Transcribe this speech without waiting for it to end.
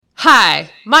Hi,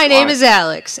 my name is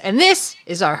Alex, and this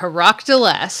is our Hirac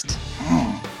Delest.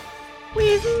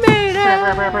 We've made it!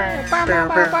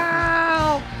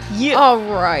 Yeah. All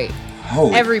right,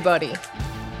 Holy everybody.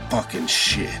 fucking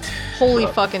shit. Holy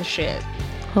fucking shit.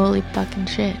 Holy fucking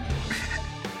shit.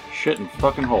 Shit in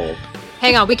fucking hole.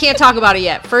 Hang on, we can't talk about it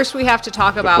yet. First, we have to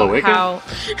talk about cloaca? how...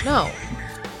 No,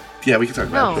 Yeah, we can talk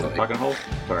about No. it. Fucking hole?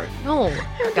 Sorry. no.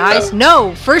 Guys,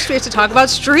 no. First, we have to talk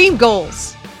about stream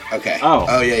goals. Okay. Oh.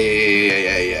 Oh,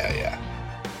 yeah.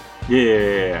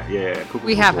 Yeah. Cool,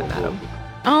 We haven't met him.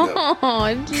 Oh,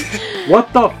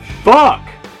 What the fuck?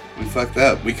 We fucked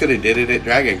up. We could have did it at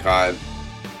Dragon Con.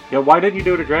 Yeah, why didn't you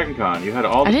do it at Dragon Con? You had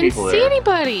all the I didn't people see there.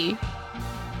 anybody.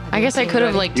 I guess I could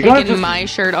have like You gotta taken just- my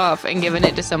shirt off and given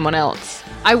it to someone else.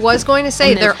 I was going to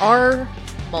say, And then- there are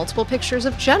multiple pictures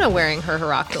of Jenna wearing her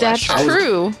Hirac Delest That's shirt.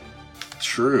 true.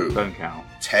 True. Doesn't count.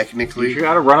 Technically. You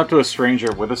gotta run up to a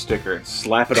stranger with a sticker and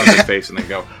slap it on their face and then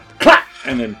go, clap!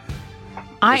 And then,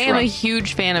 I Just am run. a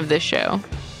huge fan of this show.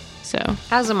 So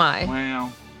As am I.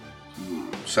 well,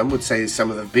 Some would say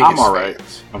some of the biggest I'm alright.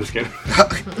 fans. I'm just kidding.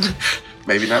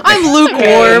 Maybe not. I'm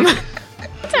lukewarm.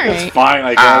 it's alright. It's fine,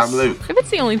 I guess. I'm Luke. If it's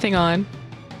the only thing on.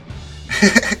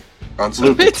 On some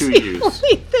Luke It's to the use.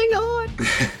 only thing on.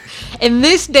 In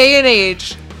this day and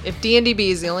age, if D&DB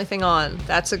is the only thing on,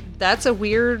 that's real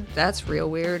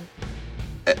weird.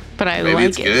 But I Maybe like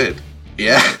it's it. good.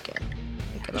 Yeah.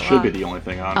 Like it a Should be lot. the only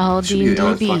thing on. All Should be the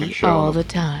only fucking D&DB show. all the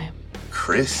time.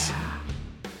 Chris.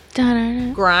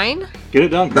 Da-da-da. Grind? Get it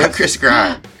done, Not Chris. Chris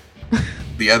Grind.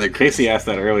 The other Chris. Casey asked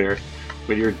that earlier.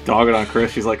 When you're dogging on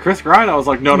Chris, she's like, Chris Grind? I was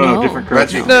like, no, No. different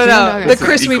Chris. Reggie. No, No, the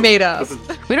Chris we made up. This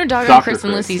is We don't dog on Dr. Chris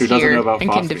unless Chris, he's who doesn't here know about and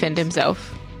can phosphines. defend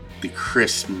himself. The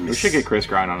Christmas. We should get Chris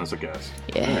Grind on as a guest.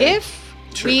 Yeah. If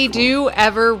Sure, we cool. do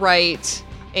ever write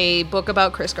a book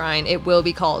about Chris Grind, it will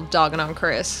be called Dogging on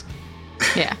Chris.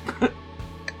 Yeah.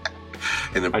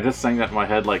 And the I just sang that in my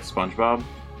head like SpongeBob. Stepping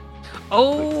on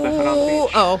Oh,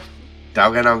 the oh.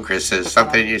 dogging on Chris says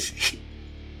something you see.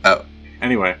 Oh.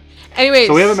 Anyway, Anyways,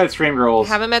 so we haven't met Stream Girls.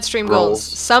 haven't met Stream Grols. Goals.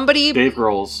 Somebody Dave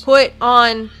Grols. put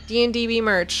on D&DB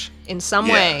merch in some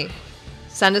Yeah. way.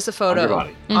 Send us a photo. On your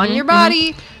body. On your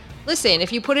body. Listen,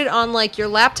 if you put it on like your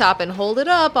laptop and hold it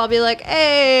up, I'll be like,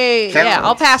 hey, Count. yeah,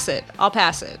 I'll pass it. Put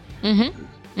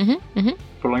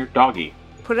it on your doggy.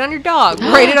 Put it on your dog.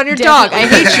 Write it on your dog. I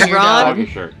Definitely hate you, on your Ron. Doggy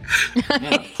shirt.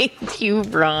 I hate you,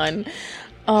 Ron.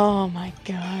 Oh my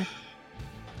god.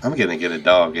 I'm gonna get a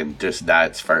dog and just dye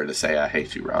its fur to say I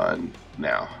hate you, Ron.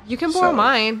 Now. You can borrow So,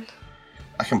 mine.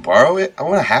 I can borrow it? I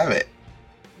want to have it.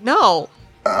 No.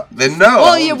 Then no.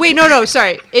 Well, yeah, wait, no,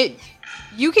 sorry.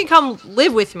 You can come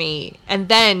live with me, and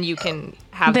then you can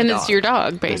have Then the it's dog. your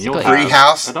dog, you'll basically. have- Free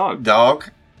house, a dog. dog.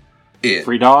 Yeah.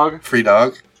 Free dog. Free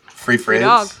dog. Free friends.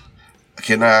 dog.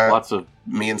 Can I? Lots of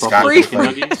Me and Free Scott. Free Chicken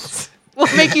friends. nuggies.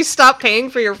 We'll make you stop paying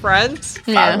for your friends.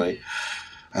 Yeah. Finally.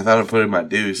 I thought I put in my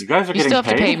dues. You guys are You getting still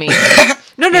have to pay paid? me.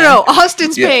 No.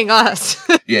 Austin's Yeah. paying us.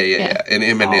 Yeah. And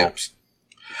M&M's.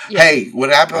 Yeah. Hey,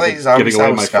 would I play Zombie Giving away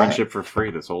Side my with Scott? friendship for free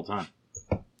this whole time.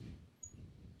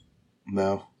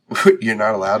 No. You're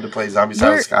not allowed to play Zombie Side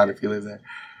We're- with Scott if you live there.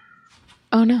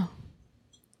 Oh no.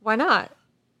 Why not?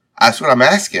 That's what I'm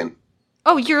asking.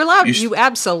 Oh, you're allowed. You You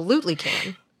absolutely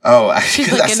can. Oh, She's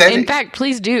because I like, said in it. fact,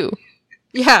 please do.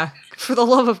 Yeah, for the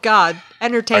love of God,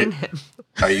 entertain him.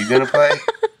 Are you going to play?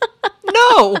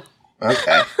 No,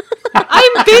 Okay.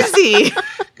 I'm busy.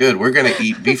 Good. We're going to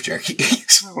eat beef jerky.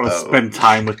 I want to So- spend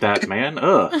time with that man.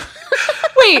 Ugh.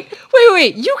 Wait.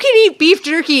 You can eat beef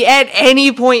jerky at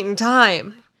any point in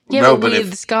time. Yeah, No, but but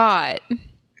with if- Scott.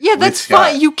 Yeah, that's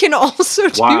Scott. fine. You can also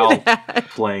do While that.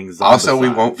 playing Zombicide. Also, we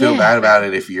won't feel Yeah. bad about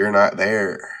it if you're not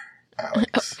there,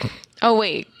 Alex. Oh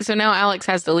wait, so now Alex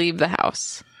has to leave the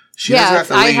house. She doesn't have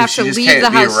to leave. I have she to just leave can't the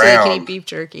be house so I around can eat beef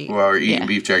jerky. while we're eating Yeah.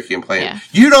 beef jerky and playing. Yeah.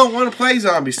 You don't want to play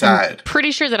Zombie Side.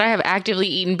 Pretty sure that I have actively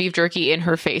eaten beef jerky in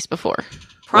her face before. Well,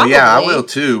 Probably. yeah, I will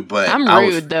too, but I'm I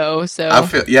rude though, so I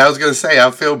feel. Yeah, I was gonna say I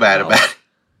feel bad about it.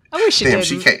 I wish you Damn,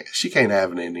 did. she can't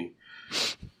have any.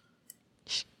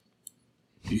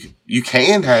 You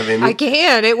can have any. I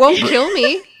can. It won't kill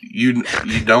me. You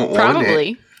don't want it.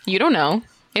 probably. You don't know.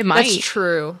 It might. That's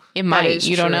true. It That might. is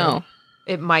You don't true. know.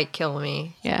 It might kill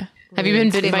me. Yeah. Have you been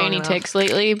It's bitten been by long any enough. ticks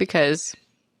lately? Because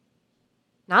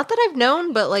Not that I've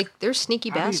known, but like they're sneaky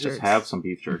How do you bastards. just have some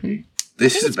beef jerky?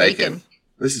 This think is it's bacon. bacon.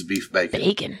 This is beef bacon.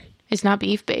 bacon. It's not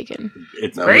beef bacon.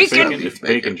 It's No, bacon. it's not It's beef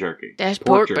bacon bacon. jerky. That's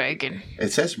pork jerky. bacon.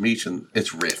 It says meat and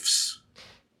it's riffs.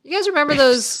 You guys remember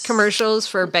those commercials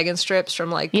for bacon strips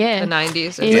from like Yeah. the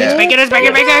 90s? Yeah. Bacon is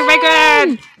bacon, bacon,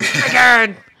 bacon!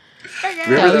 Bacon!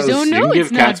 Remember Those don't You know can give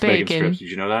it's not cats bacon bacon. strips. Did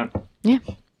you know that? Yeah.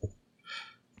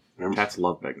 Cats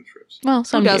love bacon strips. Well,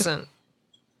 some Who do. doesn't?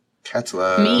 Cats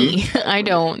love Me, I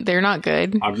don't. They're not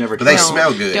good. I've never But they tried.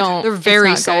 smell good. Don't. They're It's very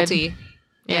not good. salty.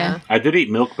 Yeah. I did eat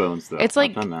milk bones though. It's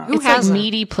like I've done that. Who it's like hasn't?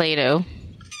 meaty Play-Doh.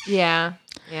 Yeah.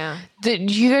 Yeah. Do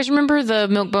you guys remember the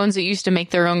milk bones that used to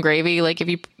make their own gravy? Like if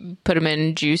you put them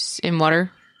in juice in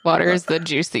water. Water is the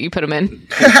juice that you put them in.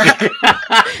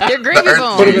 They're gravy earth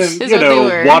bones. Put 'em Is in, what they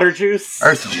were. water juice.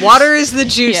 Earth juice. Water is the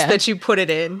juice Yeah. that you put it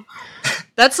in.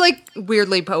 That's like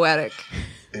weirdly poetic.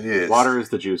 It is. Water is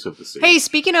the juice of the sea. Hey,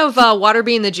 speaking of water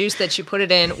being the juice that you put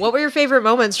it in, what were your favorite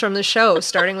moments from the show?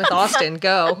 Starting with Austin,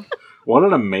 go. What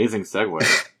an amazing segue.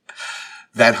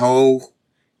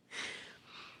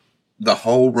 The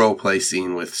whole role play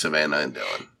scene with Savannah and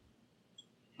Dylan.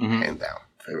 Hand down.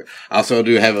 Favorite. I also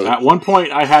do have At one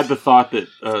point, I had the thought that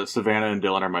Savannah and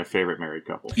Dylan are my favorite married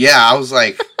couple. Yeah, I was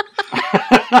like,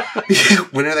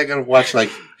 when are they going to watch, like,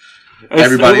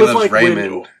 Everybody It was Loves like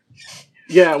Raymond?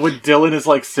 when Dylan is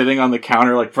like sitting on the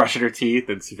counter, like brushing her teeth,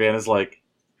 and Savannah's like,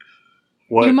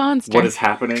 "What? You monster." What is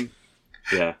happening?"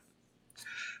 Yeah.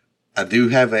 I do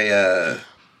have a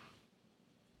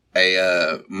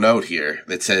note here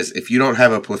that says, if you don't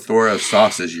have a plethora of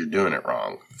sauces, you're doing it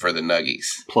wrong for the nuggies.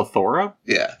 Plethora?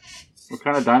 Yeah. What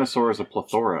kind of dinosaur is a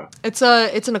plethora? It's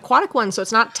an aquatic one, so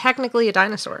it's not technically a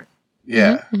dinosaur.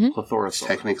 Yeah. Plethora. It's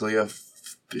technically a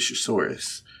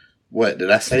Fishosaurus. What,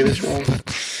 did I say this wrong?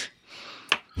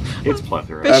 It's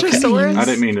plethora. Fishosaurus? I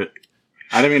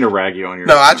didn't mean to rag you on your.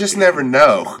 No, I just never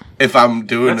know if I'm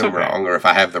doing That's them okay. wrong or if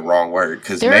I have the wrong word.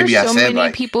 Because There maybe are I so said, many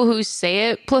like, people who say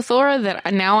it plethora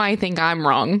that now I think I'm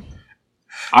wrong.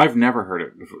 I've never heard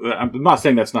it before. I'm not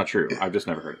saying that's not true. I've just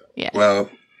never heard it. Yeah. well,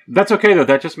 That's okay though.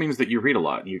 That just means that you read a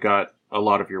lot. You got a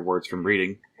lot of your words from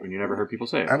reading, and you never heard people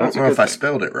say it. I don't That's know a good if I thing.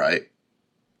 spelled it right.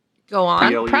 Go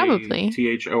on. Probably.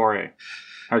 Thora.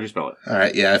 How'd you spell it? All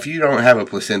right, yeah, if you don't have a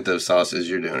placenta of sauces,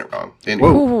 you're doing it wrong. Anyway.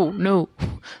 Whoa. Oh, no.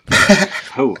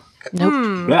 Oh. Nope.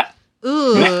 Bleh.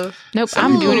 Ooh. Nope. So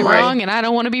I'm doing it right. wrong and I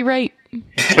don't want to be right.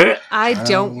 I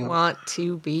don't want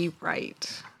to be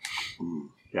right.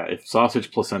 Yeah, if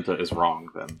sausage placenta is wrong,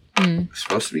 then It's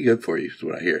supposed to be good for you, is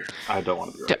what I hear. I don't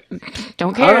want to be right.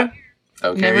 Don't care. Alright.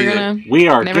 Okay, Never either. gonna. We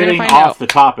are Never gonna getting find off out. the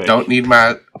topic. Don't need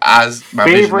my eyes, my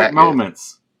vision Favorite that good.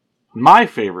 moments. My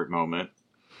favorite moment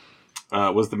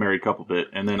was the married couple bit,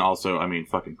 and then also, I mean,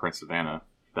 fucking Prince Savannah.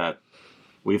 That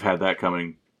we've had that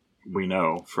coming, we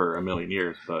know, for a million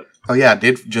years. But Oh yeah, I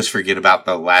did just forget about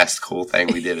the last cool thing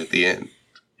we did at the end.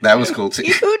 That was cool too.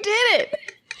 Who did it?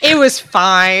 It was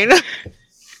fine.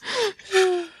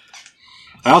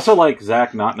 I also like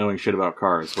Zach not knowing shit about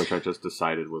cars, which I just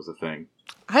decided was a thing.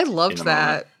 I In loved a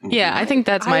that. Yeah, I think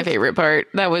that's my I- favorite part.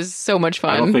 That was so much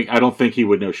fun. I don't think he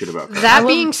would know shit about cars. That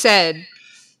being said,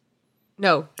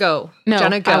 no, go. No,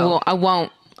 Jenna, go. I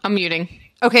won't. I'm muting.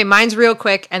 Okay, mine's real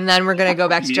quick, and then we're going to go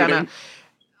back to Jenna.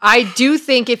 I do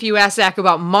think if you ask Zach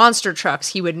about monster trucks,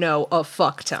 he would know a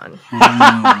fuck ton.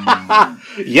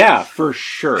 Yeah, for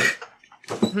sure.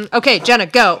 Okay, Jenna,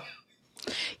 go.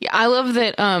 Yeah, I love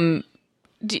that.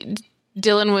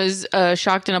 Dylan was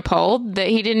shocked and appalled that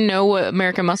he didn't know what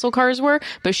American muscle cars were,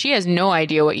 but she has no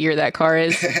idea what year that car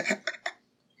is. She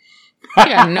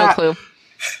got no clue.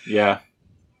 Yeah,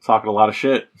 talking a lot of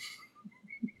shit.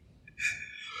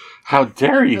 How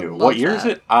dare you? love What year is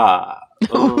that. it? Ah.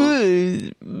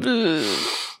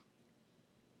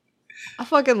 I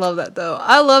fucking love that, though.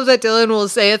 I love that Dylan will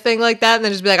say a thing like that and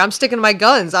then just be like, I'm sticking to my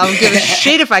guns. I don't give a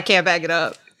shit if I can't back it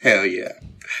up. Hell yeah.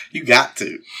 You got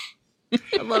to.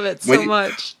 I love it so When you-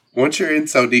 much. Once you're in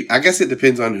so deep, I guess it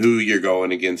depends on who you're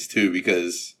going against too,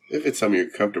 because if it's something you're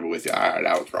comfortable with, all right,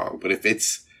 I was wrong. But if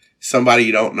it's somebody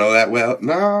you don't know that well,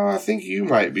 no, I think you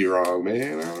might be wrong,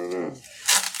 man. I don't know.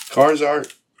 Cars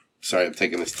aren't. Sorry, I'm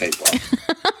taking this tape off.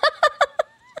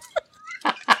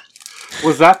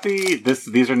 Was that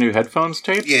these are new headphones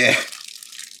tape? Yeah.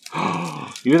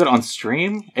 You did it on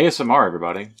stream? ASMR,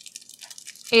 everybody.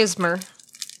 Asmer.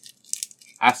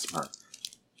 Asthma.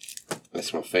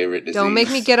 That's my favorite disease. Don't make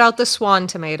me get out the swan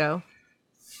tomato.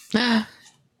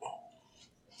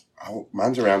 Oh,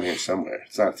 mine's around here somewhere.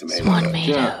 It's not a tomato. Swan though.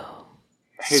 Mado. Yeah.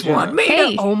 Hey, Swan Jenna, Mado.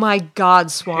 Hey. Oh my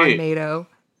god, Swan Hey. Mado.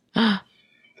 I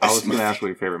was going to ask what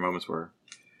your favorite moments were.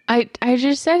 I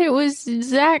just said it was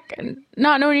Zach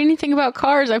not knowing anything about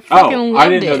cars. I fucking Oh, loved I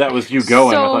didn't know it that was you going.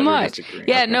 I so thought you were much. disagreeing.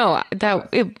 Yeah, Okay. no,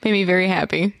 it made me very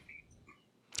happy.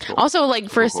 Also, like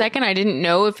for a Cool. second, I didn't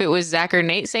know if it was Zach or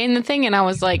Nate saying the thing, and I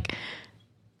was like,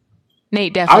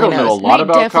 Nate I definitely don't knows. know a lot Nate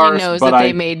about definitely cars, knows but that I-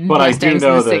 they made but I do Mustangs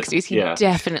know in the that- '60s. He yeah.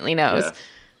 definitely knows.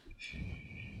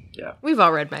 Yeah. We've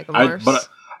all read Megamorphs. But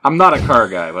I'm not a car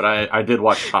guy, but I did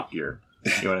watch Top Gear.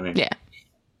 You know what I mean? Yeah.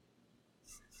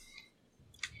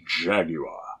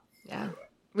 Jaguar. Yeah.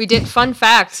 We did fun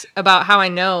fact about how I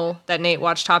know that Nate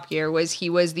watched Top Gear was he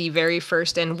was the very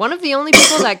first and one of the only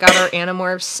people that got our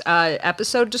Animorphs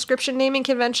episode description naming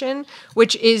convention,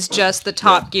 which is just the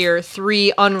Top Gear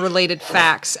 3 unrelated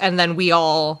facts, and then we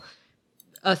all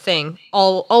a thing,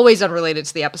 always unrelated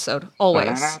to the episode,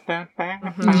 always. Yeah.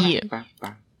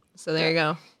 So there you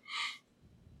go.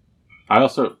 I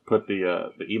also put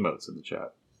the emotes in the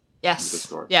chat. Yes.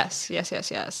 Discord. Yes.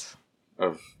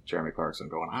 Of Jeremy Clarkson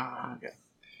going, yeah.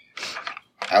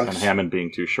 Alex, And Hammond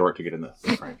being too short to get in the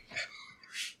frame.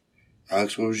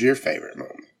 Alex, what was your favorite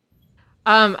moment?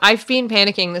 I've been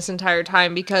panicking this entire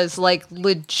time because, like,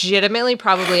 legitimately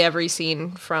probably every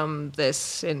scene from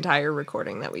this entire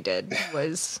recording that we did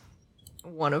was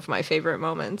one of my favorite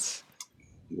moments.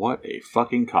 What a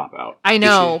fucking cop-out. I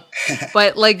know,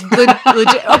 but, like,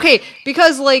 legit... Okay,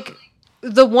 because, like,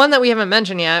 the one that we haven't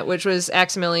mentioned yet, which was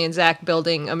Aximili and Zach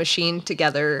building a machine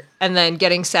together and then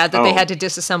getting sad that they had to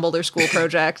disassemble their school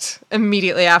project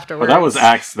immediately afterwards. Well, that was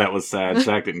Axe that was sad.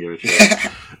 Zach didn't give a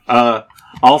shit.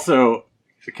 Also,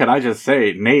 can I just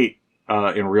say, Nate,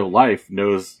 in real life,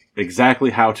 knows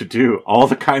exactly how to do all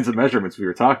the kinds of measurements we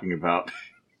were talking about.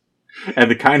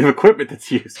 And the kind of equipment that's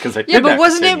used. Because I did that but for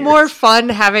wasn't 10 it more years. fun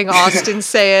having Austin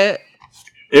say it?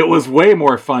 It was way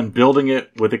more fun building it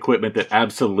with equipment that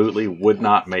absolutely would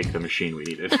not make the machine we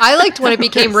needed. I liked when it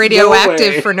became There's radioactive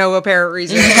no way. for no apparent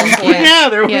reason. At one point. Yeah,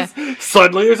 there was...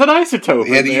 Suddenly there's an isotope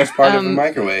He had in to there. use part of a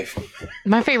microwave.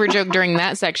 My favorite joke during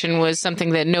that section was something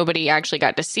that nobody actually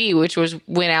got to see, which was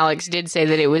when Alex did say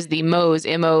that it was the Moe,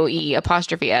 M-O-E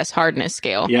apostrophe S hardness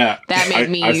scale. Yeah. That made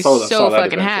me I saw that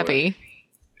fucking eventually. happy.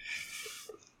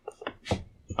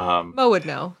 Mo would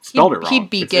know. Spelled it wrong. He'd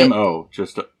beak it's it. M-O,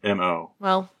 just M-O.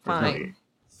 Well, There's no E. fine.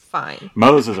 Fine.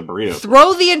 Moe's is a burrito.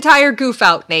 Throw the entire goof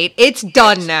out, Nate. It's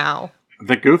done now.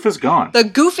 The goof is gone. The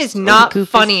goof is not goof is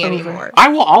funny over. anymore. I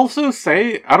will also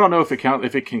say, I don't know if it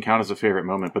can count as a favorite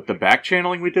moment, but the back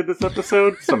channeling we did this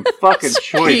episode, some fucking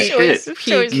choice shit.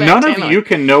 Choice None back of you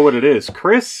can know what it is.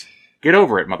 Chris, get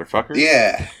over it, motherfucker.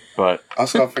 Yeah. But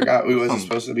Also, I forgot we wasn't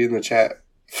supposed to be in the chat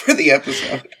for the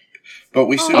episode. But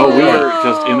we soon we were. were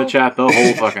just in the chat the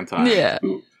whole fucking time. Yeah.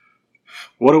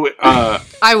 What do we?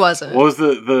 I wasn't. What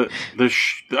was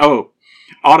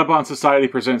Audubon Society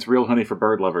presents Real Honey for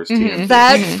Bird Lovers. TM.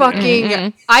 That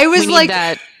fucking... I was We need like...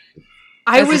 that.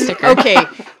 I as a was... sticker. Okay,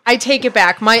 I take it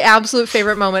back. My absolute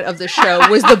favorite moment of the show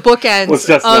was the bookends Was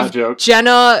just that of joke.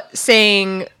 Jenna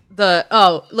saying...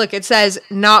 look, it says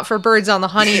not for birds on the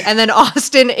honey, and then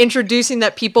Austin introducing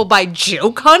that people buy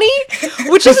joke honey,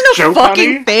 which isn't a Joke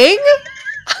fucking honey? thing.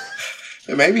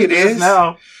 Maybe it is.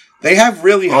 No. They have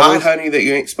really Oh, hot those- honey that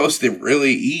you ain't supposed to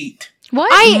really eat. What?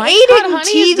 I Mike's ate hot it in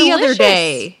honey tea is the other delicious.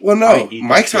 day. Well, I no, eat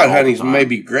Mike's that hot shit all honey's the time. may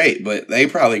be great, but they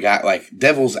probably got like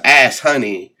devil's ass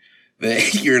honey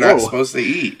that you're not Whoa. supposed to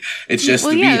eat. It's just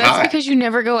Well, to yeah, be that's hot. because you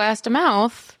never go ass to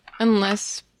mouth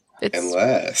unless it's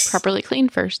Unless properly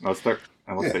cleaned first. Unless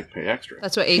they pay extra.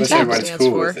 That's what Unless ATM everybody's stands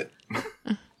cool for. with it.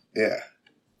 Yeah.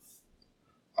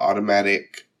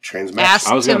 Automatic transmission. Ass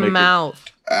I was to gonna make mouth.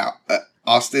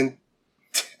 Austin,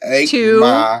 take To-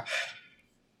 my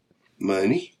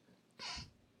money.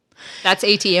 That's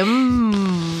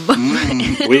ATM.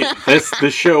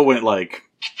 This show went like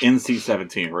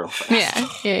NC-17 real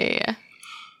fast. Yeah.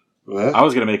 Well, I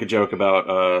was gonna make a joke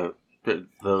about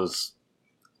those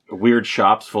weird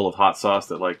shops full of hot sauce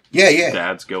that like yeah.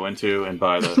 dads go into and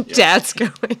buy the Dad's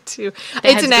going to. It's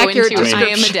Dads an go accurate into, description.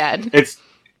 I am a dad. It's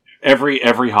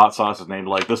every hot sauce is named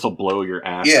like this will blow your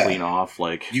ass Yeah. clean off.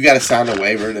 Like You got to sign a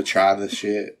waiver to try this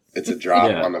shit. It's a drop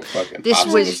Yeah. on the fucking This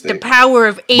popsicle was the stick. power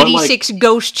of like- 86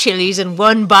 ghost chilies in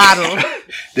one bottle.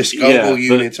 The Scoville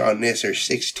Yeah, units on this are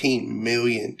 16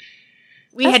 million.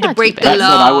 We That's had to not break too the bad. that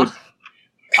said, law.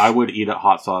 I would eat a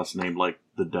hot sauce named like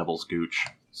the Devil's Gooch.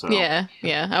 So Yeah,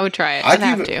 I would try it. I'd I'd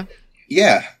have give to.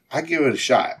 Yeah, I'd give it a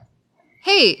shot.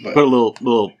 Hey, But put a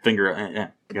little finger.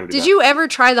 You gotta do did that. you ever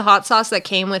try the hot sauce that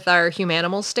came with our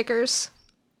Humanimals stickers?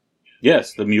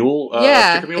 Yes, the mule.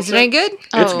 Yeah. sticker mule Is it set. any good?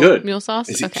 It's good. Mule sauce?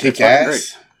 is it Okay. kick fucking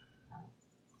ass?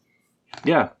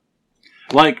 Yeah,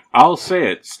 like I'll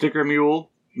say it. Sticker mule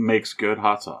makes good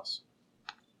hot sauce.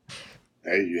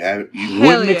 There you have it. You Hell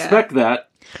Wouldn't yeah. expect that.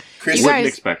 Chris, You Wouldn't guys-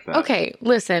 expect that. Okay,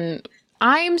 listen.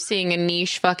 I'm seeing a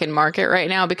niche fucking market right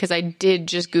now because I did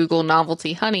just Google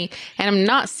novelty honey and I'm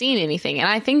not seeing anything. And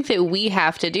I think that we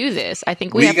have to do this. I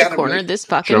think we We have to gotta corner make this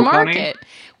fucking joke honey? market.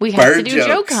 We have to Bird do joke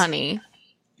jokes. honey.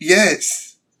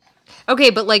 yes. Okay,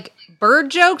 but like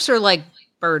bird jokes or like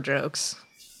bird jokes?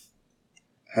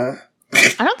 Huh?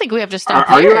 I don't think we have to stop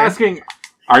Are here. you asking?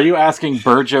 Are you asking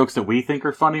bird jokes that we think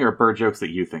are funny or bird jokes that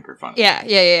you think are funny?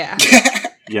 Yeah.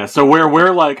 Yeah, so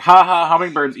we're like, ha,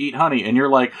 hummingbirds eat honey, and you're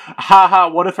like, ha,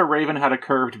 what if a raven had a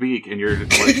curved beak? And you're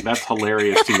like, that's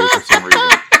hilarious to you for some reason.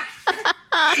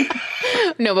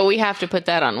 No, but we have to put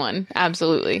that on one.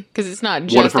 Absolutely. Because it's not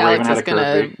What if just a raven Alex had is a going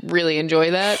curved to really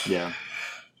enjoy that. Yeah.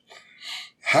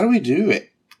 How do we do it?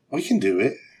 We can do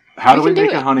it. How do we can do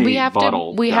make a it. honey We have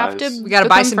bottle? to. We have guys? to. We gotta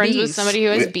buy become some friends bees. with somebody who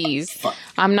has We- bees. Fuck.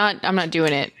 I'm not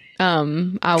doing it. I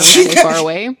will stay far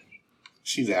away.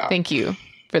 She's out. Thank you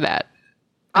for that.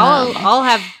 I'll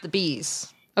have the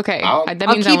bees. Okay, I'll that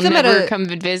means keep I'll them at never a- come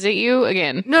and visit you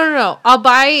again. No. I'll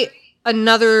buy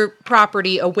another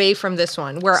property away from this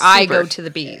one where I Super. go to the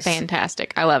bees.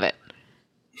 Fantastic. I love it.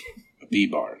 A bee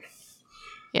barn.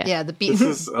 Yeah, the bees.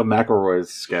 This is a McElroy's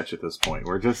sketch at this point.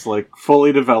 We're just like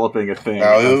fully developing a thing.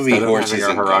 No, it would be instead of horses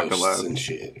having and our Hirac ghosts lab. and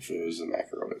shit if it was the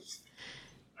macaronis.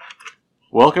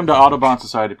 Welcome to Audubon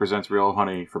Society presents Real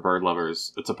Honey for Bird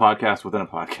Lovers. It's a podcast within a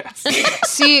podcast.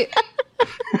 See,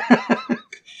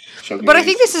 but I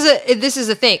think this is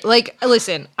a thing. Like,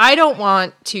 listen, I don't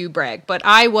want to brag, but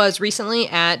I was recently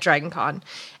at DragonCon,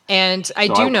 and I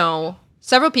do know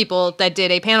several people that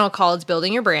did a panel called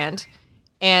Building Your Brand,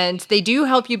 and they do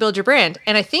help you build your brand.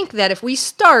 And I think that if we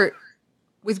start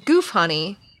with Goof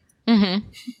Honey,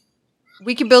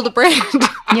 we can build a brand.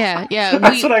 Yeah.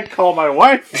 That's what I call my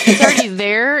wife. It's already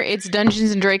there. It's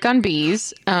Dungeons and Drake on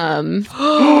bees. That's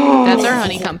our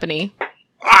honey company.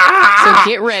 So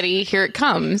get ready. Here it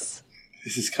comes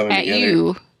This is coming at together.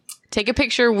 you. Take a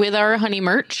picture with our honey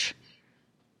merch.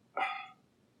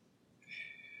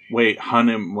 Wait,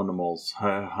 honeymals.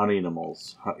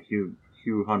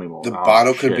 Hugh Honeymals. The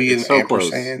bottle could be an It's so close.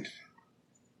 ampersand.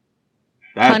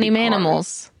 That'd Honey be hard.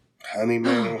 manimals. Honey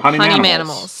man. Honey Honey manimals.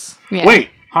 manimals. Yeah. Wait,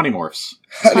 honeymorphs.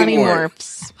 Honey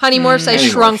morphs. Honey Morphs, I Honey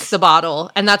shrunk Morphs. the bottle,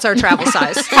 and that's our travel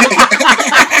size.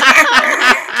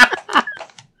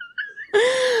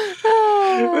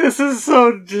 This is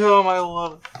so dumb. I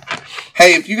love it.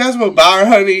 Hey, if you guys will buy our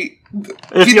honey, If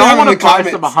get y'all down in want the to buy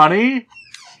comments. some honey,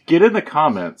 get in the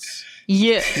comments.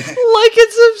 Yeah. Like and Get in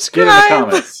the subscribe.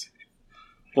 comments.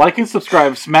 Like and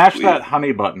subscribe. Smash that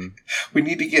honey button. We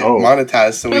need to get Oh.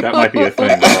 monetized so we That might be a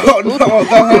thing. Oh no, the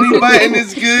honey button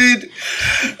is good.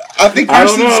 I think I our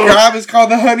don't know. subscribe is called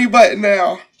the honey button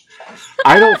now.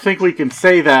 I don't think we can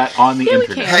say that on the Yeah, we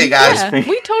internet. can. Hey, guys, Yeah,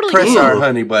 we totally Press can. our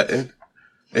honey button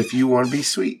if you want to be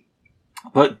sweet.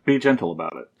 But be gentle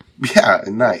about it. Yeah,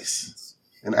 and nice.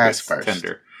 And ask It's first.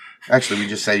 Tender. Actually, we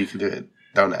just say you can do it.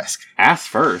 Don't ask. Ask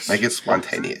first. Make it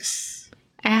spontaneous.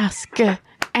 Ask.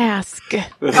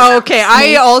 Oh, okay,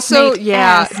 I also Nate,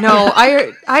 yeah, ask. no,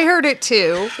 I heard it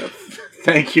too,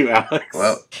 Thank you, Alex.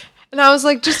 Well, and I was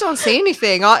like, just don't say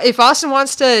anything. If Austin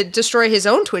wants to destroy his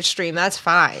own Twitch stream, that's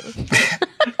fine.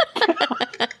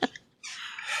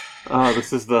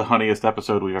 This is the honeyest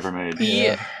episode we've ever made.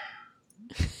 Yeah.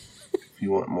 if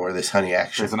you want more of this honey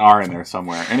action. There's an R in there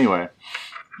somewhere. Anyway.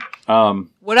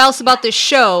 What else about this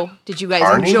show did you guys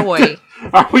Arnie? enjoy?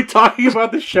 Are we talking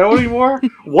about the show anymore?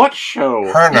 What show?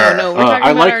 Herner. No, we're I talking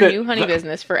about like our that- new honey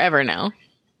business forever now.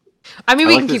 I mean, I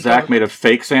we like can that keep Zach going. made a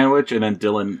fake sandwich and then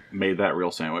Dylan made that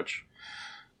real sandwich.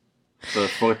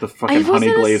 With the fucking It honey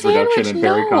wasn't a glaze reduction sandwich, and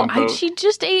berry no. compote. She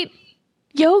just ate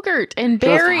yogurt and Just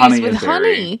berries honey with and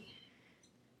berry. honey.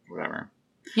 Whatever.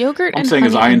 Yogurt I'm and saying honey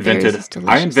is I and berries invented is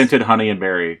delicious. honey and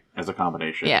berry as a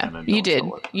combination. Yeah, and then you no did.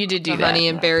 one saw it. You did do The that. honey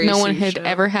and berry. No one soup had show.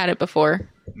 ever had it before.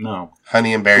 No.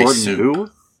 Honey and berry Gordon soup.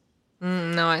 who?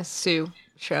 No, I Sue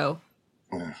show.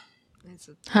 Yeah. It's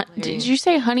a- Did you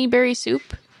say honey berry soup?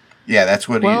 Yeah, that's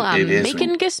what Well, it I'm is.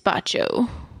 making gazpacho.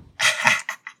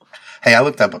 Hey, I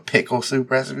looked up a pickle soup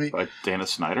recipe. By Dana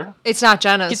Snyder? It's not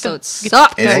Jenna's, Get so the- it get-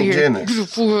 sucks. It Outta ain't here. Jenna's. Get the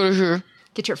fuck out of here.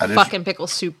 Get your I just- fucking pickle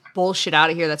soup bullshit out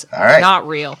of here. That's All right. not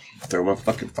real. Throw my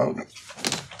fucking phone.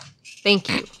 Thank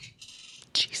you.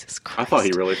 Jesus Christ. I thought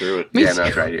he really threw it. Yeah, no,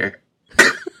 it's right here.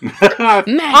 Man.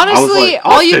 Honestly, like,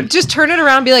 all you Austin. just turn it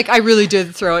around and be like, I really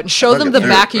did throw it, and show them Fucking the threw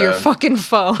back it, of your bro. fucking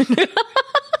phone.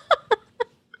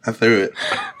 I threw it.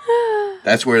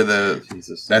 That's where the.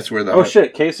 Jesus. That's where the. Oh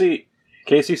shit, Casey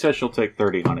says she'll take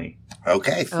 30 honey.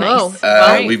 Okay. Oh, Nice.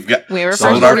 well, We've got. We were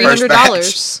sold first our $300. first batch.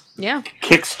 $300. Yeah.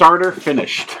 Kickstarter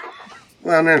finished.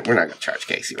 Well, we're not going to charge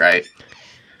Casey, right?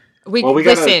 Well, we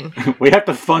Listen. we have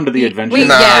to fund the adventure. we-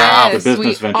 Nah, yes, the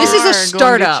business venture. This is a are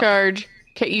startup. Going to charge.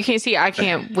 Okay, you can't see. I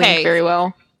can't wink Hey. very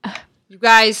well. You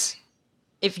guys,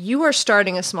 if you are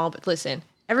starting a small, but listen,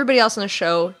 everybody else on the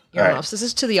show, you're All right. else. This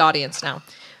is to the audience now.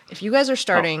 If you guys are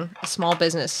starting a small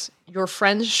business, your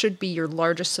friends should be your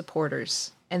largest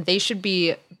supporters, and they should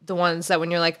be the ones that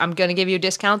when you're like, I'm gonna give you a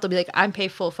discount, they'll be like, I'm pay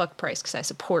full fuck price because I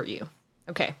support you.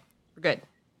 Okay, we're good.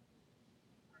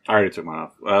 I already took mine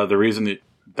off. The reason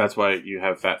That's why you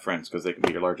have fat friends, because they can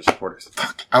be your largest supporters.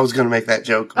 Fuck, I was going to make that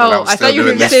joke. But Oh, was I still thought you were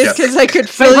doing going to this say it's joke. because I could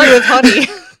fill you with honey.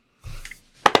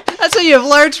 That's why you have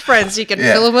large friends. You can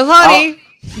fill them with honey.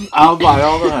 I'll buy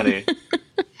all the honey.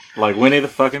 Like Winnie the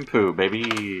fucking Pooh,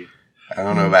 baby. I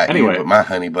don't know about you, but my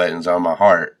honey button's on my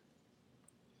heart.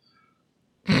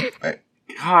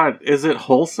 God, is it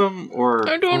wholesome or...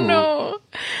 I don't know.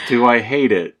 Do I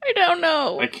hate it? I don't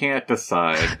know. I can't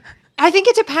decide. I think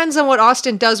it depends on what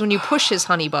Austin does when you push his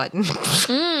honey button.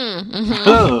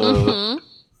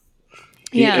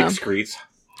 He Yeah. excretes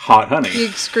hot honey. He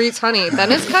excretes honey.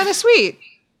 Then it's kind of sweet.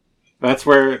 That's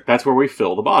where we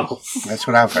fill the bottles. That's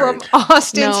what I've heard. From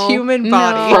Austin's human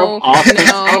body. From Austin's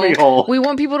honey hole. We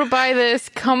want people to buy this.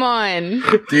 Come on.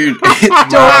 Dude,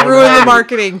 Don't ruin the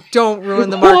marketing. Don't ruin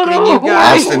the marketing, you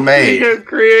guys. Austin made. You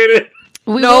created.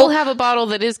 We No. will have a bottle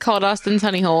that is called Austin's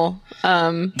Honey Hole.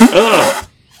 Ugh.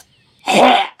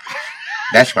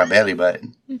 That's my belly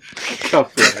button.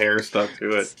 Cups of hair stuck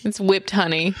to it. It's whipped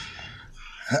honey.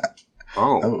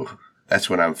 Oh, that's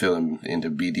when I'm feeling into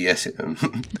BDSM.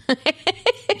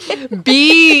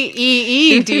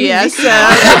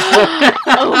 BEEDSM.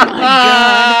 Oh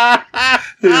my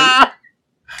god.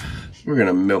 We're going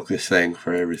to milk this thing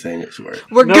for everything it's worth.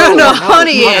 We're No, gonna no,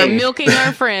 honey We're it. milking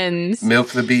our friends. Milk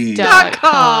the bees.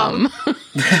 .com.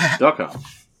 .com.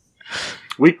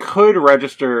 We could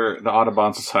register the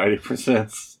Audubon Society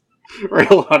Presents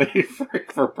Real Honey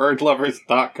for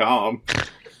birdlovers.com.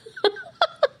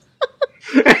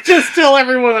 And just tell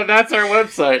everyone that that's our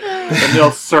website, and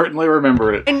they'll certainly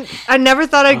remember it. And I never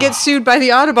thought I'd get sued by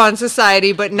the Audubon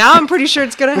Society, but now I'm pretty sure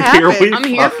it's gonna happen. I'm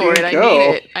here for it. I Go.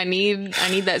 need it. I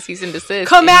need that cease and desist.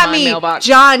 Come in at my me, mailbox.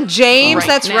 John James. Right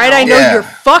That's now. right. I know Yeah. your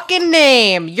fucking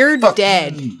name. You're Fuck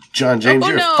dead. you, John James, Oh,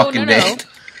 you're no, fucking no, no. dead.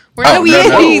 We're Oh, not, He no,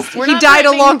 no. We're he not died a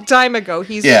threatening- long time ago.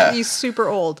 He's Yeah. he's super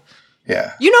old.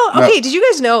 Yeah. You know, No. okay, did you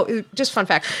guys know, just fun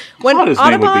fact, I when thought his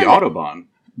name would be Audubon.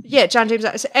 yeah, John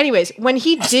James, anyways, when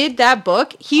he did that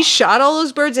book, he shot all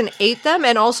those birds and ate them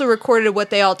and also recorded what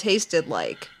they all tasted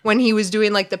like when he was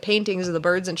doing, like, the paintings of the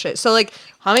birds and shit. So, like,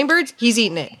 hummingbirds, he's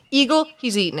eating it. Eagle,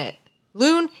 he's eating it.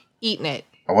 Loon, eating it.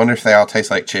 I wonder if they all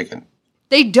taste like chicken.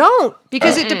 They don't,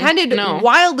 because it depended no.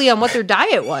 wildly on what their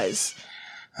diet was.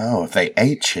 Oh, if they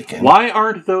ate chicken. Why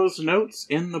aren't those notes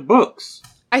in the books?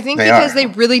 I think They because are. they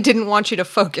really didn't want you to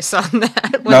focus on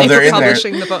that when No, they they're were in there.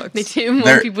 publishing the books. They didn't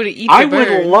They're- want people to eat I the would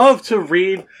bird. love to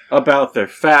read about their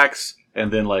facts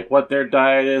and then like what their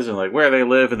diet is and like where they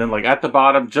live and then like at the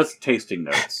bottom just tasting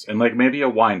notes and like maybe a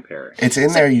wine pairing. It's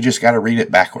in there, you just got to read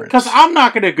it backwards. Because I'm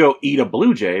not going to go eat a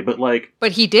blue jay, but like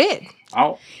But he did.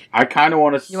 I kind of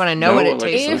want to. You wanna know what it like,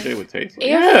 tastes a blue like? jay would taste like.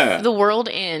 If Yeah. the world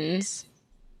ends,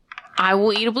 I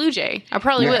will eat a blue jay. I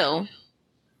probably Yeah. will.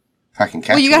 If I can catch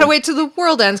Well, you got to one. wait till the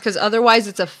world ends because otherwise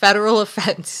it's a federal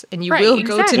offense and you Right, will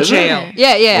go to exactly. jail.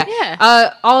 Yeah.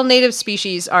 Yeah. All native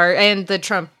species are, and the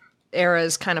Trump era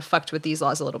is kind of fucked with these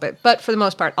laws a little bit, but for the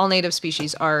most part, all native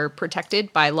species are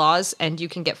protected by laws, and you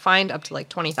can get fined up to like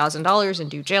 $20,000 and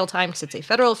do jail time because it's a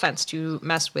federal offense to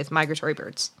mess with migratory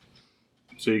birds.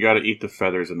 So you got to eat the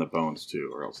feathers and the bones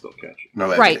too, or else they'll catch you. No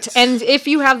Right, evidence. and if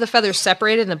you have the feathers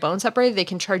separated and the bone separated, they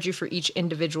can charge you for each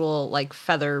individual like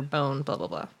feather, bone, blah blah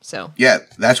blah. So Yeah,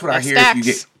 that's what I That's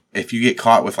hear. If you get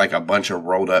caught with like a bunch of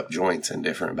rolled up joints in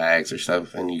different bags or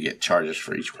stuff, and you get charges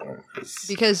for each one.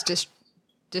 because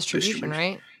distribution,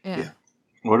 right? Yeah.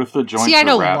 What if the joints See, I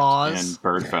know are wrapped laws. in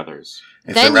bird feathers?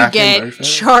 If Then they're you wrapped in get bird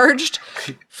feathers- charged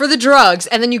for the drugs,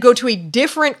 and then you go to a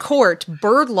different court,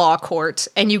 bird law court,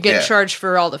 and you get Yeah. charged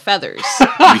for all the feathers. you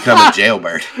become a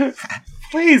jailbird.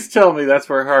 Please tell me that's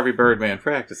where Harvey Birdman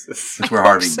practices. That's where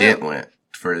Harvey so. Dent went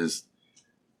for his.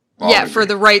 law Yeah, degree. for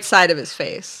the right side of his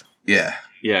face. Yeah.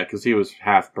 Yeah, because he was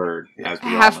half bird, as we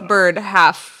all Half know. bird,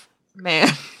 half man.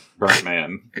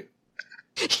 Birdman.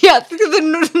 Yeah,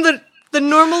 the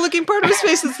normal looking part of his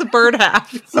face is the bird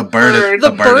half. A bird. The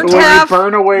a bird When half, we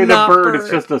burn away the not bird, it's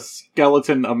bird. just a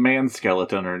skeleton, a man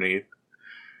skeleton underneath.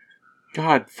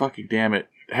 God fucking damn it.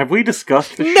 Have we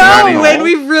discussed the show? No, anymore. and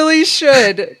we really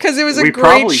should, because it was a We great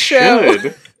probably show.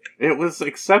 should. It was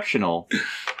exceptional.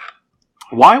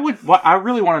 Why? I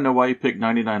really want to know why you picked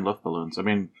 99 Luft Balloons. I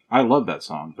mean, I love that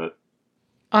song, but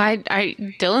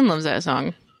Dylan loves that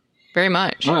song very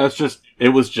much. no, it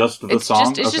was just the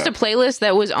song. It's just a playlist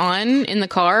that was on in the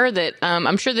car that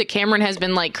I'm sure that Cameron has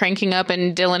been like cranking up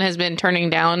and Dylan has been turning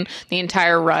down the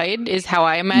entire ride is how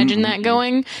I imagine that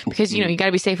going, because you got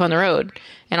to be safe on the road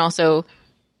and also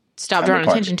stop drawing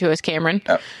attention to us, Cameron.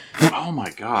 Oh my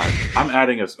god. I'm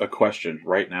adding a question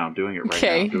right now. I'm doing it right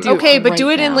Okay, now. do it. Okay, but Right do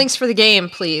it in now. links for the game,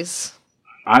 please.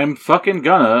 I'm fucking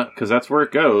gonna, because that's where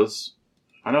it goes.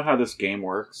 I know how this game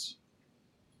works.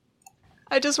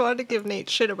 I just wanted to give Nate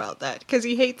shit about that because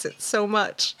he hates it so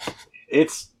much.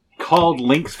 It's called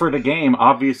Links for the Game.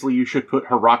 Obviously, you should put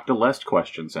Hirac Delest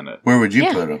questions in it. Where would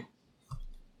you put them?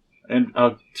 And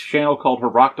a channel called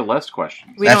Hirac Delest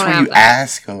questions. That's where you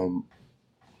ask them.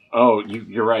 Oh,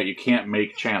 you're right. You can't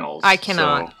make channels. I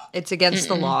cannot. So. It's against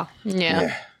the law.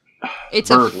 Yeah. It's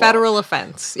a federal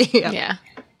offense. Yeah.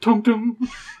 Dum dum.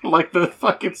 Like the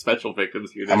fucking special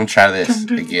victims unit. I'm going to try this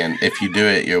again. If you do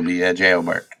it, you'll be a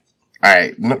jailbird. All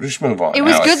right, just move on. It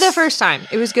was good the first time.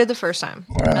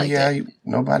 Well,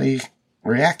 nobody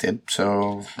reacted,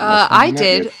 so... I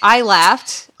did. I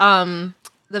laughed.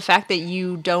 The fact that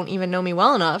you don't even know me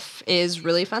well enough is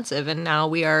really offensive, and now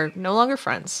we are no longer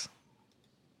friends.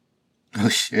 Oh,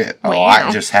 shit. A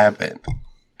lot just happened.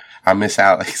 I miss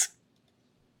Alex.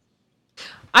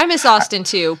 I miss Austin,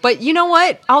 too. But you know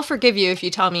what? I'll forgive you if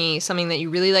you tell me something that you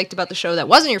really liked about the show that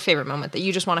wasn't your favorite moment that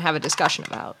you just want to have a discussion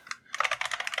about.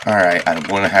 All right, I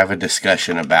want to have a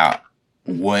discussion about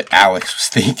what Alex was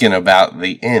thinking about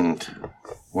the end.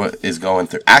 What is going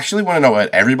through. I actually want to know what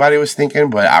everybody was thinking,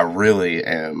 but I really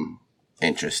am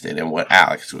interested in what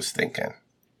Alex was thinking.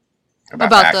 About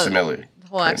the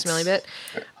whole Aximili bit.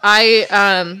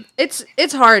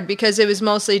 It's hard because it was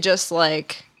mostly just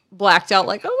like blacked out,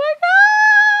 like, oh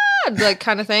my God, like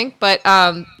kind of thing. But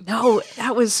no,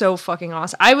 that was so fucking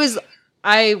awesome. I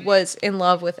was in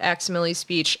love with Aximili's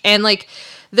speech. And like,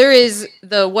 there is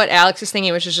what Alex is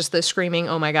thinking, which is just the screaming,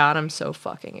 oh my God, I'm so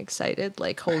fucking excited.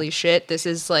 Like, holy shit, this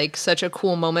is like such a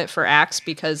cool moment for Axe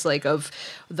because like of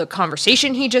the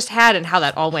conversation he just had and how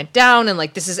that all went down. And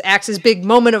like, this is Axe's big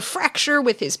moment of fracture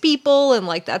with his people. And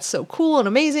like, that's so cool and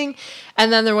amazing.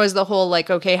 And then there was the whole like,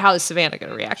 okay, how is Savannah going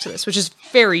to react to this? Which is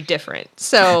very different.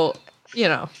 So,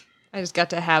 I just got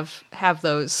to have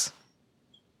those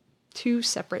two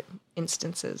separate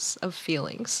instances of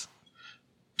feelings.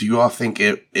 Do you all think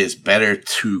it is better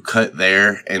to cut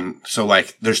there? And so,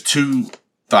 like, there's two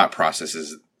thought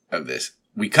processes of this.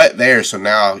 We cut there, so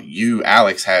now you,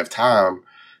 Alex, have time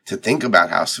to think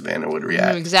about how Savannah would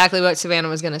react. Exactly what Savannah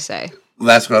was going to say.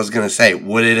 That's what I was going to say.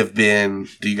 Would it have been,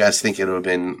 do you guys think it would have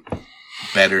been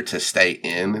better to stay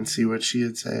in and see what she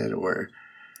had said, or...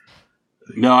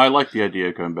 No, I like the idea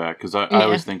of coming back, because I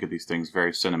always think of these things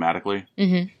very cinematically,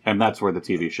 and that's where the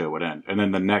TV show would end. And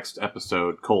then the next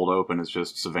episode, cold open, is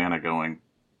just Savannah going,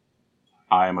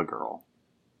 I am a girl.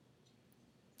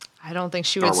 I don't think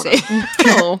she would say...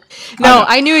 No,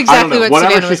 I knew exactly what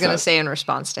Savannah was going to say in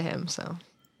response to him, so...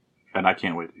 And I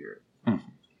can't wait to hear it.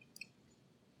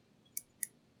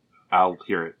 I'll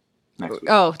hear it next week.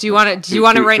 Oh, do you want it? Do you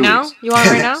want it right now? You want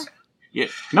it right now? Yeah.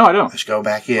 No, I don't. Let's go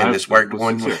back in. This worked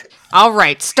one way. All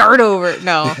right, start over.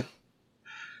 No.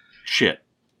 Shit.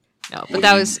 No, but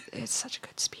it's such a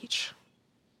good speech.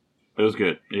 It was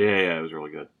good. Yeah, it was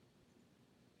really good.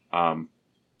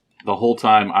 The whole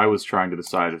time I was trying to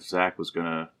decide if Zach was going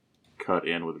to cut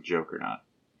in with a joke or not.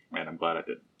 And I'm glad I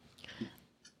didn't.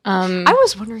 I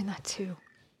was wondering that too.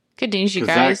 Good news, you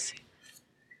guys.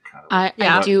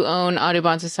 I do own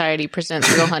Audubon Society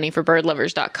presents Real Honey for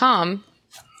birdlovers.com.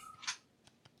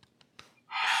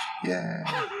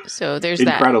 Yeah. So there's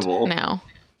Incredible. that now.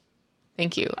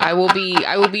 Thank you. I will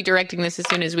be directing this as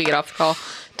soon as we get off the call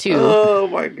to oh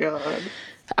my God.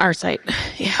 Our site.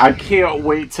 Yeah. I can't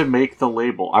wait to make the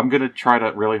label. I'm going to try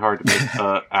really hard to make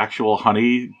an actual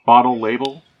honey bottle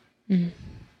label.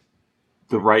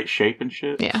 The right shape and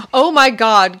shit. Yeah. Oh my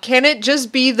God. Can it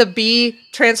just be the bee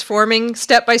transforming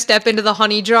step by step into the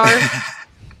honey jar?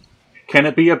 Can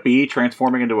it be a bee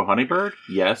transforming into a honeybird?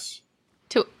 Yes.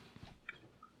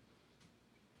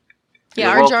 Yeah,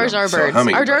 our jars are birds.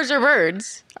 Our jars are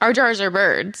birds. Our jars are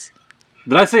birds.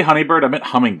 Did I say honeybird? I meant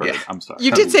hummingbird. Yeah. I'm sorry.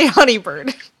 You did say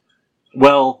honeybird.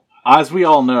 Well, as we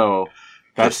all know,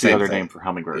 that's the other name for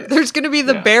hummingbird. There's going to be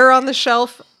the bear on the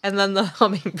shelf and then the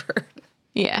hummingbird.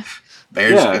 Yeah.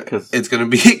 Bears, because it's going to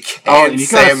be and you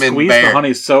gotta squeeze bear. The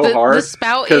honey so hard. The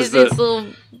spout is its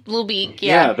little beak.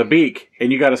 Yeah, the beak.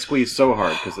 And you got to squeeze so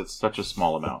hard because it's such a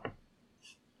small amount.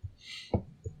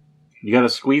 You got to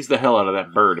squeeze the hell out of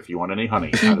that bird if you want any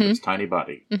honey out of its tiny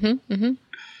body.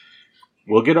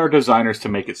 We'll get our designers to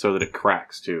make it so that it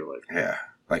cracks too.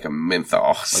 Like a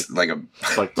menthol, like a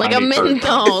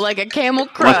menthol, like a Camel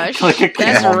Crush. like a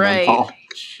Camel That's right. Menthol.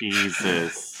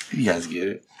 Jesus, you guys get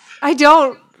it? I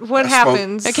don't. What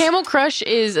happens? A Camel Crush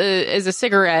is a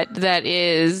cigarette that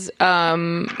is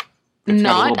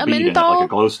not a menthol. Like a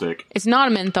glow stick. It's not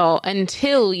a menthol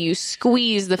until you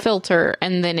squeeze the filter,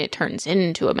 and then it turns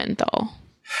into a menthol.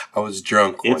 I was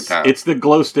drunk one time. It's the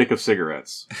glow stick of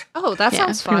cigarettes. Oh, that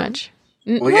sounds fun. Much.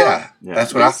 Well, yeah,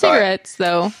 that's what I thought. Cigarettes,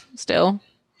 though, still.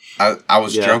 I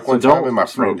was drunk one time, and my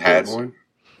friend had one,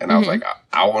 And I was like,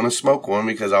 I want to smoke one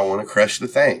because I want to crush the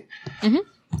thing.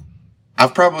 Mm-hmm.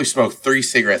 I've probably smoked 3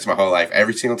 cigarettes my whole life,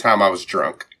 every single time I was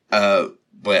drunk.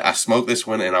 But I smoked this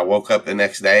one and I woke up the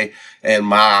next day and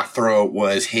my throat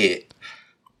was hit.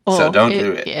 So don't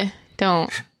do it. Yeah,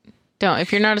 don't.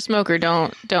 If you're not a smoker,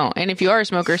 don't. And if you are a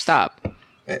smoker, stop.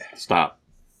 Yeah. Stop.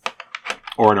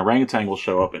 Or an orangutan will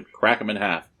show up and crack him in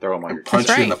half, throw him on your Punch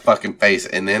you in the fucking face,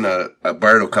 and then a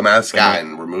bird will come out of the sky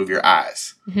and remove your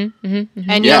eyes. And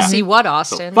you'll see what,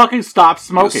 Austin? So fucking stop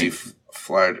smoking. You'll see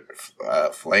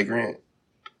flagrant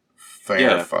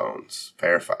Fairphones.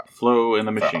 Flow in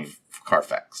the machine.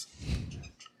 Carfax.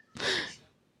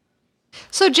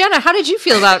 So, Jenna, how did you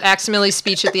feel about Aximili's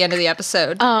speech at the end of the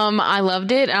episode? I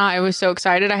loved it. I was so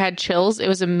excited. I had chills. It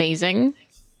was amazing.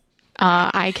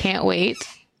 I can't wait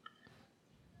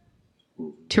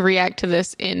to react to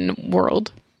this in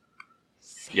World.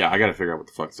 Yeah, I gotta figure out what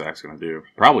the fuck Zach's gonna do.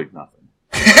 Probably nothing.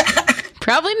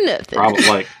 Probably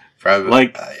nothing.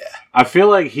 Probably I feel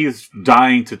like he's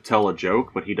dying to tell a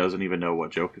joke, but he doesn't even know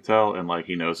what joke to tell, and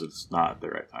he knows it's not the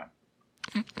right time.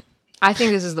 I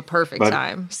think this is the perfect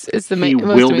time. It's the he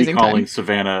most will be amazing calling time.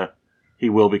 Savannah. He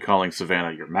will be calling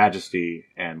Savannah Your Majesty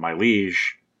and my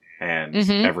liege and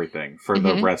everything for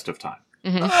the rest of time.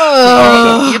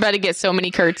 You're about to get so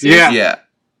many curtsies. Yeah.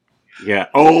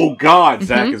 Oh God,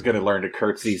 Zach is going to learn to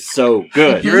curtsy so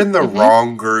good. You're in the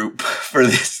wrong group for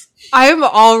this. I am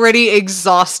already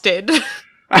exhausted.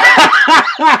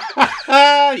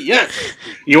 Yes,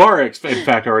 you are in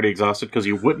fact already exhausted because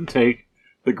you wouldn't take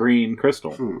the green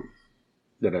crystal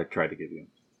that I tried to give you.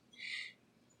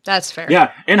 That's fair.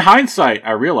 Yeah, in hindsight,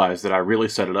 I realized that I really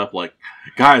set it up like,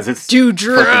 guys, it's do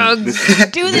drugs.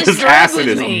 Do this this drug acid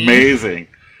with is me. amazing.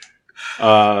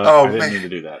 I didn't mean to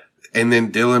do that. And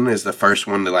then Dylan is the first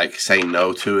one to say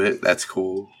no to it. That's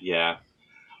cool. Yeah,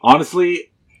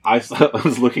 honestly, I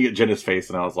was looking at Jenna's face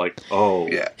and I was like, oh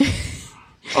Yeah.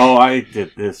 Oh, I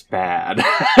did this bad. No,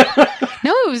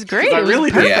 it was great. I It was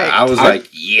really did. perfect. Yeah, I was like,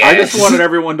 yes. I just wanted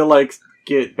everyone to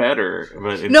get better,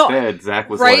 but instead Zach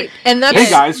was right, like, and that's "Hey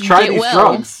guys, try Get these well.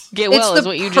 drugs." Get well It's is the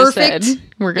what you just said. perfect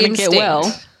We're gonna instinct. get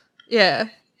well. Yeah.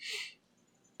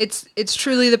 It's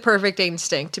truly the perfect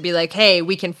instinct to be like, hey,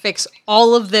 we can fix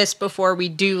all of this before we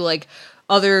do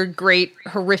other great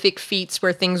horrific feats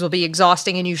where things will be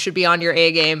exhausting and you should be on your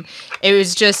A game. It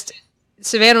was just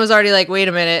Savannah was already like, wait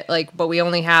a minute, but we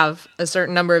only have a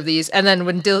certain number of these. And then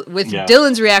when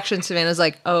Dylan's reaction, Savannah's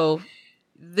like, oh,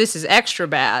 this is extra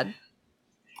bad.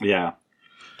 Yeah.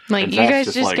 You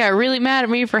guys just got really mad at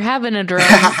me for having a drug.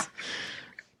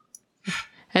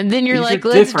 And then you're like,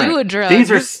 let's do a drug.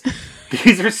 These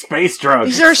are space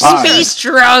drugs. These are space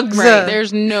drugs. Right.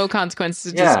 There's no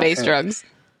consequences to space drugs.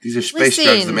 These are space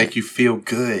drugs that make you feel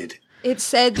good. It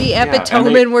said the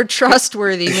epitomen were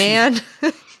trustworthy, man.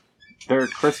 They're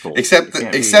crystals.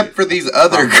 Except for these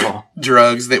other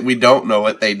drugs that we don't know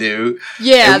what they do.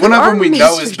 Yeah. And one of them we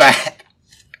know is bad.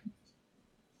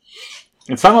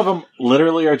 And some of them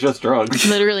literally are just drugs.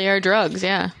 Literally are drugs,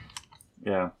 yeah.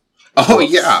 Yeah. Oh,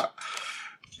 yeah.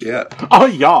 Yeah. Oh,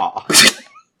 yeah.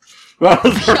 That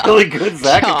was a really good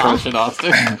Zach impression,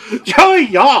 Austin. Oh,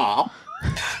 yeah.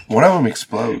 One of them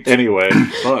explodes. Anyway,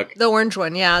 fuck. The orange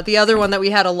one, yeah. The other one that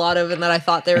we had a lot of and that I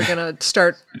thought they were going to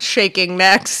start shaking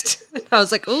next. I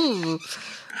was like, ooh.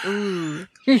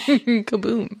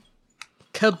 Kaboom.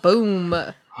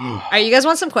 Kaboom. All right, you guys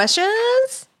want some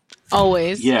questions?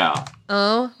 Always. Yeah.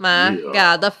 Oh my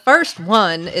God. The first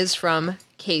one is from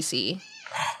Casey.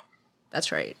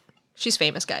 That's right. She's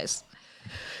famous, guys.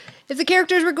 If the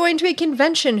characters were going to a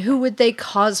convention, who would they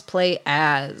cosplay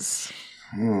as?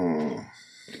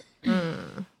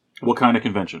 What kind of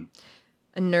convention?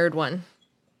 A nerd one.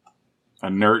 A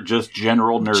nerd, just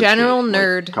general nerd. General shit,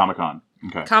 nerd. Like Comic-Con.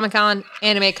 Okay. Comic-Con,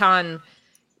 Anime Con,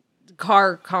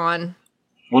 Car Con.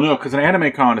 Well, no, because an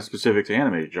anime con is specific to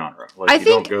anime genre. You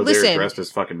don't go there dressed as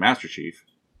fucking Master Chief.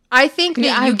 I think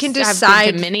that you can decide. I've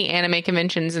been to many anime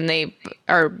conventions, and there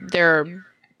are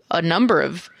a number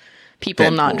of people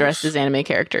not dressed as anime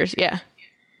characters. Yeah.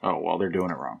 Oh well, they're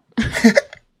doing it wrong.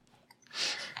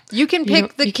 You can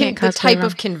pick the cosplay type wrong.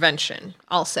 of convention.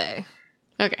 I'll say.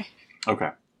 Okay.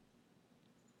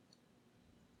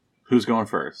 Who's going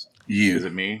first? You. Is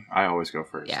it me? I always go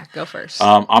first. Yeah, go first.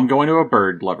 I'm going to a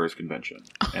bird lovers convention,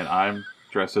 and I'm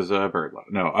dressed as a bird lover.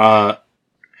 No,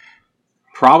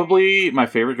 probably my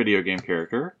favorite video game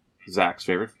character, Zach's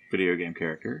favorite video game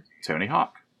character, Tony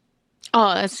Hawk.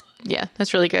 Oh, that's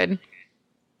really good.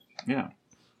 Yeah.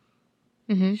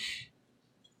 Mm-hmm.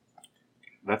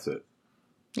 That's it.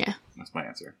 Yeah. That's my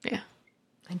answer. Yeah.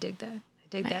 I dig that.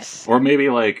 Nice. Or maybe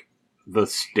the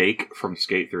steak from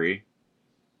Skate 3.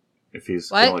 if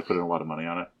he's What? gonna like put in a lot of money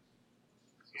on it.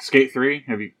 Skate 3?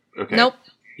 Have you? Okay. Nope.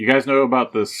 You guys know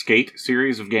about the Skate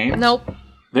series of games? Nope.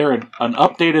 They're an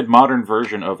updated modern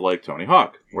version of like Tony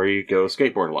Hawk, where you go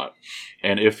skateboard a lot.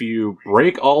 And if you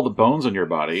break all the bones in your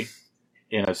body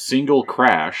in a single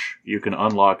crash, you can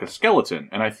unlock a skeleton.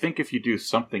 And I think if you do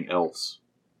something else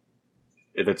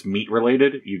that's meat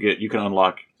related, you can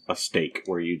unlock a steak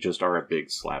where you just are a big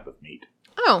slab of meat.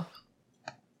 Oh.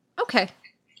 Okay.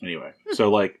 Anyway, so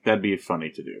like that'd be funny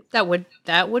to do. That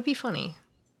would be funny.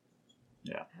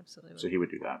 Yeah. Absolutely. So he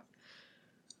would do that.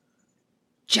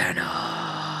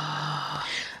 Jenna.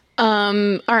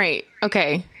 All right.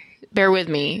 Okay. Bear with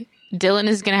me. Dylan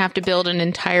is going to have to build an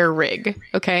entire rig.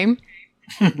 Okay.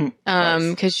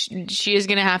 Because she is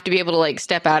going to have to be able to like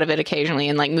step out of it occasionally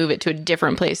and like move it to a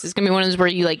different place. It's going to be one of those where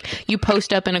you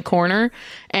post up in a corner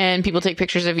and people take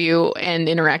pictures of you and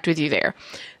interact with you there.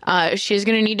 She's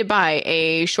going to need to buy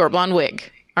a short blonde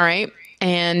wig. All right.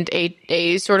 And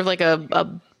a sort of like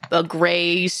a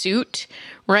gray suit,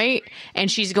 right? And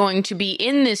she's going to be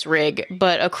in this rig,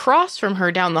 but across from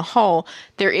her down the hall,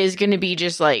 there is going to be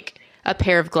just like a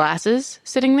pair of glasses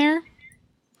sitting there.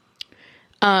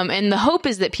 And the hope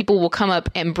is that people will come up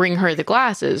and bring her the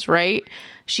glasses, right?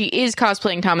 She is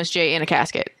cosplaying Thomas J in a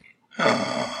casket.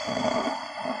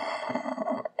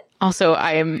 Also,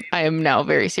 I am now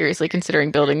very seriously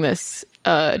considering building this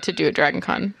to do at Dragon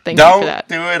Con. Thank you for that.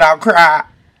 Don't do it, I'll cry.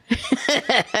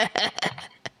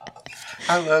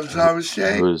 I love Thomas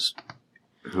J. Who is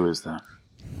that?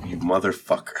 You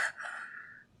motherfucker.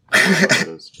 It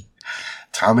is.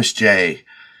 Thomas J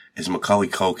is Macaulay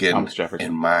Thomas Culkin Jefferson.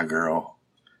 in My Girl.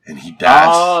 And he dies.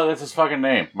 Oh, that's his fucking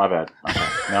name. My bad. Okay,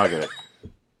 now I get it.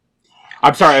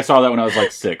 I'm sorry, I saw that when I was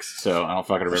like 6, so I don't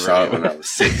fucking I remember. saw any it of when I was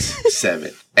 6,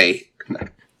 7, 8.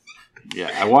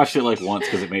 Yeah, I watched it like once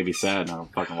because it made me sad, and I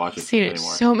don't fucking watch it I've seen it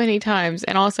anymore. so many times,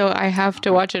 and also I have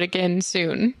to watch it again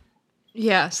soon.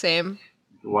 Yeah, same.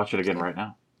 Watch it again right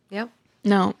now. Yep.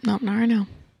 No, not right now.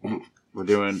 We're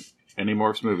doing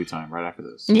Animorphs movie time right after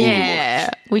this. Yeah,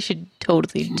 we should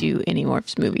totally do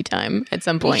Animorphs movie time at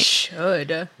some We point. should.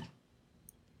 Hell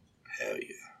yeah.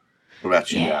 What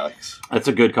about you, Yeah. Alex? That's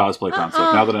a good cosplay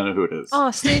concept. Now that I know who it is.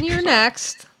 Austin, you're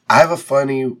next. I have a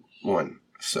funny one.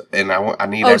 So, and I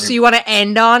need So you want to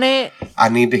end on it? I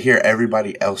need to hear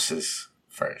everybody else's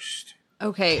first.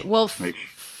 Okay, well, Make-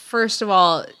 first of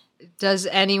all, does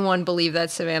anyone believe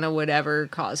that Savannah would ever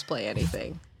cosplay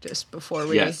anything? Just before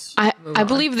we Yes. I move I on.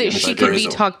 believe that Yes, she I could do. be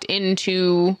talked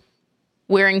into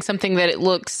wearing something that it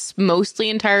looks mostly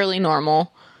entirely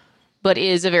normal, but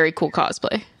is a very cool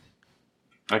cosplay.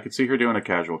 I could see her doing a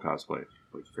casual cosplay,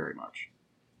 like very much.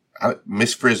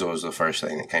 Miss Frizzle is the first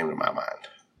thing that came to my mind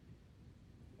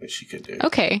that she could do.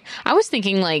 Okay, I was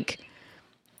thinking like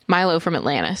Milo from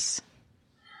Atlantis.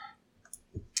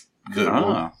 Good one.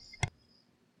 Ah.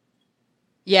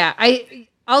 Yeah,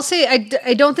 I'll say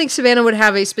I don't think Savannah would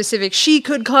have a specific, she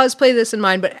could cosplay this in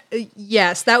mind, but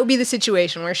yes, that would be the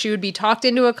situation where she would be talked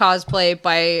into a cosplay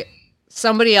by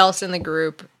somebody else in the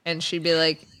group, and she'd be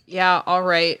like, yeah, all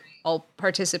right, I'll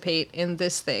participate in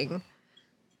this thing.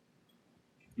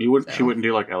 She wouldn't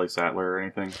do like Ellie Sattler or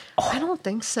anything. I don't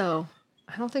think so.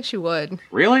 I don't think she would.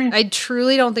 Really? I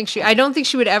truly don't think I don't think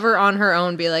she would ever on her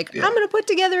own be like, Yeah. I'm going to put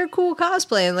together a cool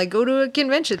cosplay and like go to a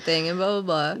convention thing and blah,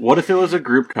 blah, blah. What if it was a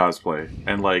group cosplay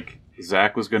and like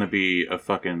Zach was going to be a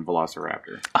fucking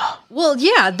Velociraptor? Well,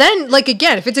 yeah, then, like,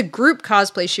 again, if it's a group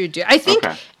cosplay she would do, I think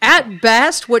Okay. at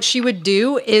best what she would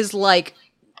do is, like,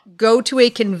 go to a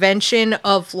convention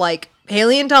of, like,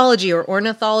 paleontology or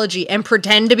ornithology and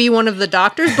pretend to be one of the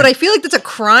doctors, but I feel like that's a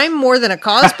crime more than a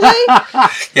cosplay.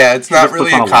 Yeah, it's not Just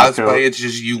really puts a on a lab coat. cosplay. It's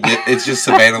just it's just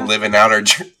Savannah living out her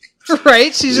dream.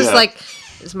 Right? She's just Yeah. like,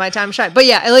 it's my time to shine. But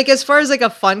yeah, like, as far as, like, a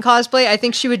fun cosplay, I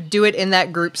think she would do it in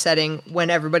that group setting when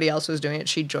everybody else was doing it.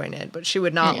 She'd join in, but she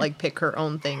would not, Yeah. like, pick her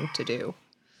own thing to do.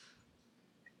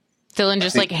 Dylan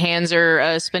just like hands her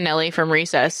a Spinelli from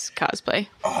Recess cosplay.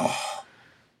 Oh,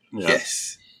 Yeah.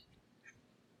 yes.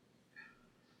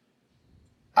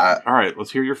 All right,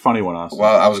 let's hear your funny one, Austin.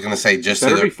 Well, I was going to say just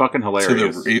Better to be the... fucking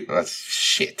hilarious.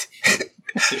 Shit.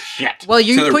 Shit. Well,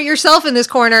 you To the- put yourself in this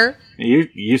corner.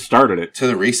 You started it. To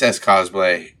the Recess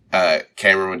cosplay,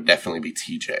 Cameron would definitely be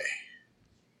TJ.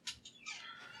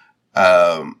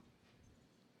 I'll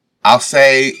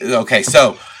say, okay,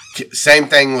 so same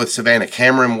thing with Savannah.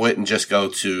 Cameron wouldn't just go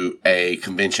to a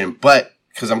convention, but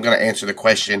because I'm going to answer the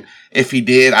question, if he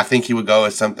did, I think he would go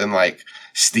as something like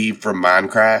Steve from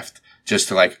Minecraft, just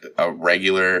to like a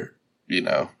regular,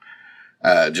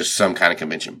 just some kind of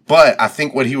convention. But I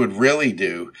think what he would really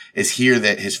do is hear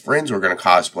that his friends were going to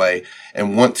cosplay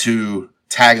and want to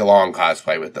tag along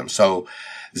cosplay with them. So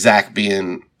Zach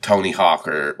being Tony Hawk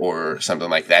or something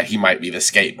like that, he might be the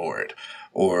skateboard.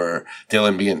 Or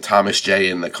Dylan being Thomas J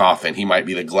in the coffin, he might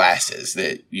be the glasses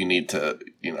that you need to,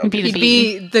 He'd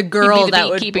be the girl that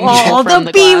would... Oh,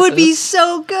 the bee would be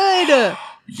so good!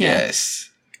 Yes.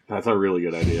 That's a really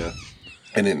good idea.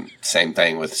 And then same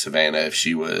thing with Savannah if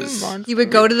she was... You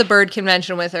would go to the bird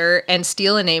convention with her and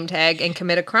steal a name tag and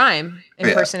commit a crime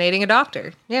impersonating a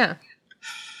doctor. Yeah.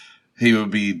 He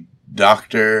would be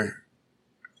Dr.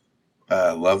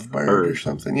 Lovebird or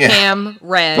something. Yeah.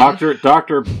 Cameron.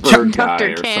 Dr. Bird Guy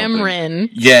Dr. or Cameron.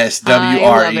 something. Yes,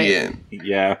 W-R-E-N.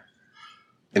 Yeah.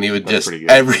 And he would just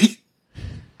every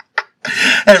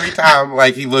time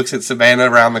like he looks at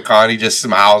Savannah around the con, he just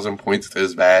smiles and points to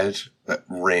his badge.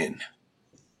 Ren.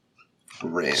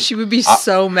 She would be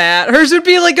so mad. Hers would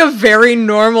be like a very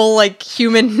normal, like,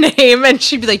 human name, and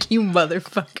she'd be like, "You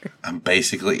motherfucker."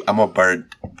 I'm a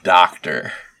bird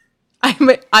doctor.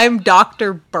 I'm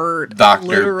Dr. Bird. Dr.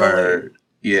 Literally. Bird.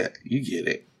 Yeah, you get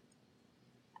it.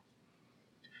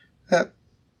 The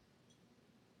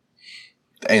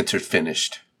answer's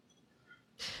finished.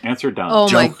 Answer done.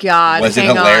 Oh my god. Was it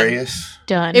hilarious?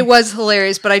 Done. It was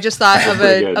hilarious, but I just thought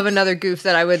Pretty of another goof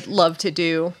that I would love to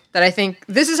do. That I think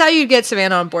this is how you get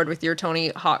Savannah on board with your Tony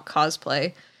Hawk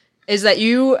cosplay. Is that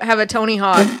you have a Tony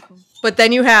Hawk, but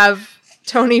then you have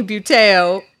Tony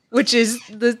Buteo, which is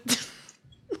the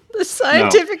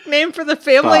scientific name for the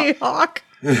family hawk.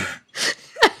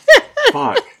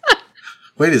 Fuck.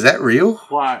 Wait, is that real?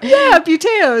 Why? Yeah,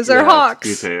 Buteos are hawks.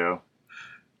 Buteo.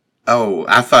 Oh,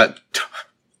 I thought...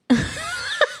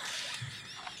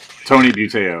 Tony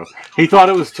Buteo. He thought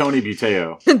it was Tony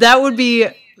Buteo. That would be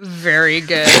very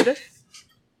good.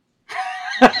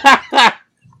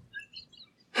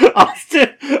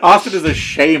 Austin is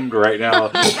ashamed right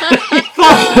now.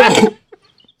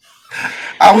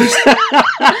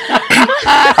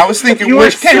 I was thinking,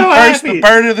 which came first, the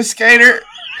bird or the skater?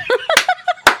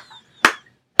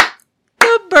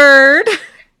 The bird.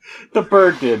 The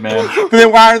bird did, man. But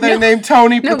then why are they named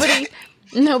Tony?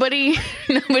 Nobody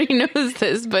knows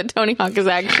this, but Tony Hawk is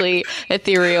actually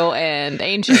ethereal and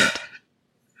ancient.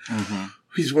 Mm-hmm.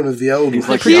 He's one of the old ones.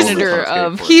 The progenitor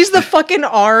of... He's the fucking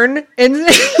Arn, and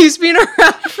he's been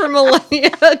around for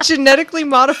millennia, genetically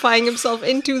modifying himself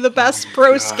into the best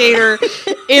pro skater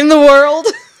in the world.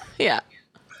 Yeah.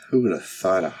 Who would have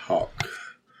thought a hawk?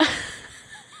 A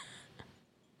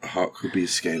hawk could be a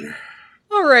skater.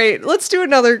 All right, let's do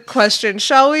another question,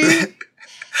 shall we?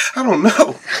 I don't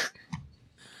know.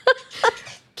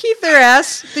 Keith there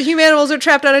asks, the humanimals are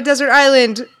trapped on a desert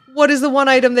island. What is the one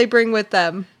item they bring with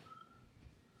them?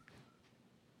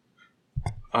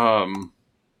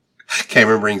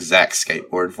 Cameron brings Zach's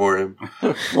skateboard for him.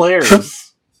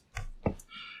 Flares.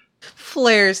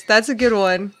 Flares. That's a good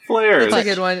one. Flares. That's a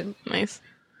good one. Nice.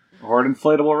 Or an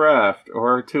inflatable raft.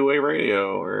 Or a two-way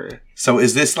radio. Or... So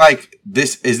is this like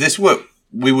is this what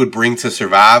we would bring to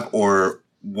survive, or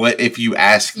what if you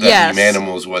ask the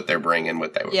humanimals what they're bringing,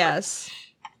 what they would Yes. bring?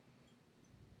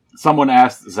 Someone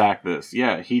asked Zach this.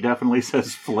 Yeah, he definitely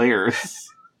says flares.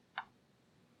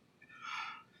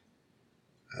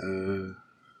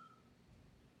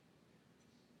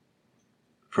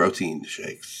 Protein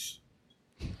shakes.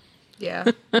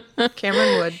 Yeah.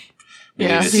 Cameron would.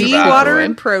 Yeah. Seawater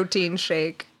and protein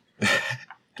shake.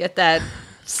 Get that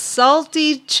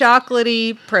salty,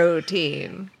 chocolatey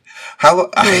protein.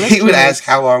 He would ask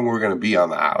how long we're going to be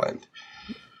on the island.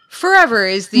 Forever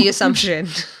is the assumption.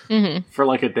 Mm-hmm. For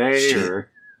like a day, or...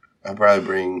 I'll probably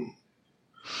bring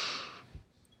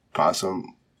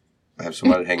possum. Have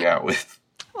somebody to hang out with.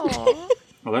 Aww.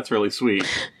 Well, that's really sweet.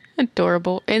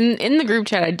 Adorable. In the group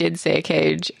chat, I did say a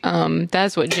cage.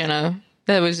 That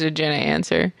was a Jenna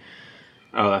answer.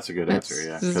 Oh, that's a good answer,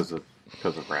 yeah.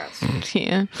 Because of rats.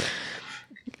 Yeah.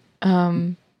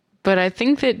 But I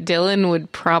think that Dylan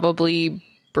would probably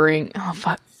bring... Oh,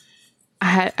 fuck.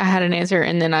 I had an answer,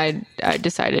 and then I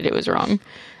decided it was wrong.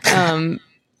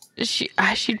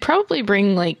 She'd probably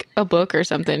bring, like, a book or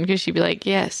something, because she'd be like,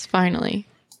 yes, finally.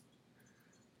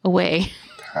 Away.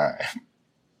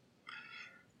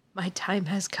 My time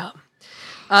has come.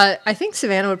 I think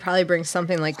Savannah would probably bring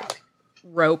something like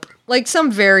rope. Like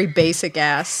some very basic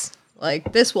ass.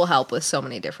 Like, this will help with so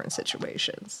many different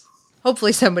situations.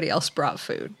 Hopefully somebody else brought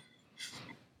food.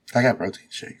 I got protein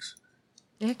shakes.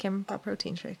 Yeah, Cameron brought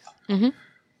protein shakes.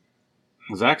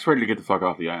 Mm-hmm. Zach's ready to get the fuck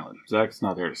off the island. Zach's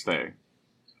not there to stay.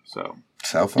 So.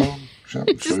 Cell phone? Should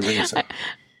we bring a cell phone?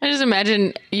 I just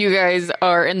imagine you guys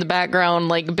are in the background,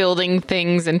 like, building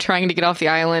things and trying to get off the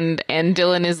island, and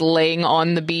Dylan is laying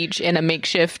on the beach in a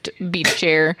makeshift beach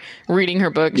chair, reading her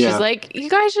book. Yeah. She's like,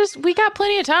 you guys we got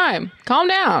plenty of time. Calm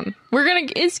down.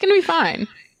 It's gonna be fine.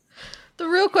 The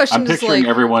real question I'm is picturing like,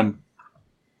 everyone.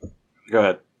 Go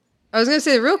ahead. I was gonna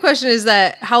say the real question is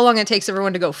that how long it takes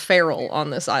everyone to go feral on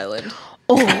this island.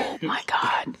 Oh my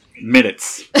god.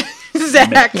 Minutes.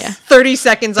 Zach, Yeah. 30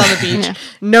 seconds on the beach, Yeah.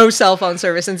 no cell phone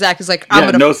service, and Zach is like, I'm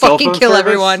Yeah, gonna no cell fucking phone kill service?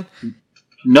 everyone.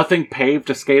 Nothing paved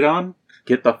to skate on.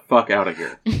 Get the fuck out of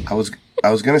here. I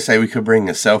was gonna say we could bring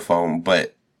a cell phone,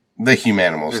 but the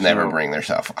humanimals There's never no- bring their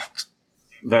cell phones.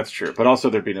 That's true, but also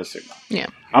there'd be no signal. Yeah.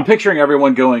 I'm picturing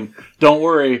everyone going, "Don't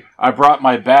worry, I brought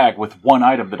my bag with one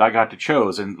item that I got to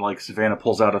choose." And like Savannah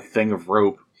pulls out a thing of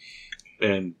rope,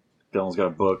 and Dylan's got a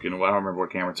book, and I don't remember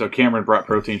what Cameron. So Cameron brought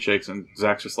protein shakes, and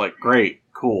Zach's just like, "Great,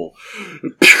 cool."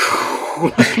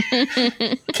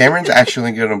 Cameron's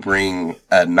actually gonna bring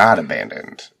a not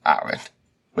abandoned island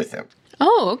with him.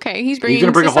 Oh, okay. He's bringing. He's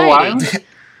gonna bring a whole society. island.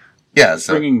 Yeah,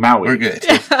 so Bringing Maui. we're good.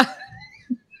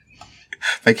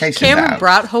 Vacation Cameron time.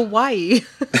 brought Hawaii.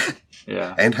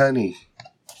 Yeah, And honey.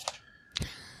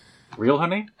 real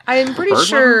honey. I'm pretty bird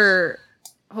sure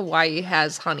Hawaii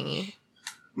has honey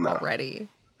No, already.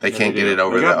 they can't get it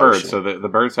over They the got birds, ocean. so the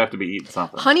birds have to be eating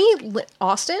something.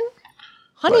 Austin?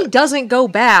 Honey What? doesn't go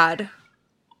bad.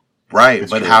 Right,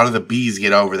 It's but true. how do the bees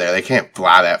get over there? They can't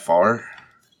fly that far.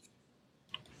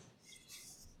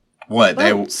 What?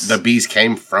 Boats. The bees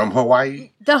came from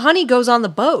Hawaii? The honey goes on the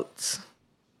boats.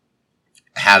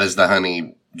 How does the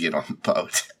honey get on the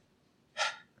boat?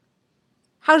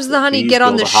 How does the honey bees get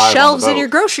on build the a hive on the shelves in boat. your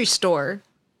grocery store?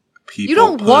 People You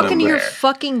don't put walk 'em into your there.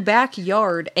 fucking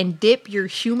backyard and dip your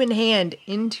human hand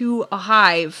into a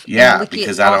hive. and Yeah, lick it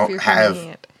because I off don't your human have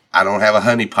hand. I don't have a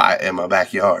honey pot in my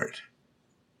backyard.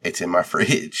 It's in my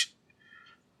fridge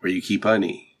where you keep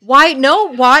honey. Why? No.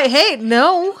 Why? Hey,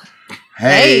 no.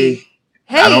 Hey,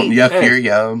 Hey. I don't yuck Hey. your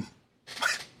yum.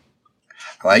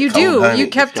 I like You cold do. honey. You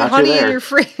kept Got you honey in there. your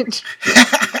fridge.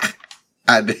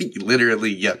 I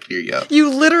literally yuck your yum. You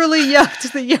literally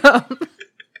yucked the yum.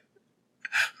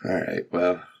 All right,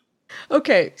 well,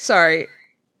 Okay, sorry.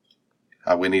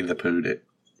 I Winnie the Pooh'd it.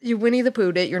 You Winnie the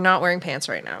Pooh'd it. You're not wearing pants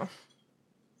right now.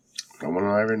 No one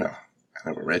will ever know. I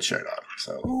have a red shirt on,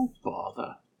 so Oh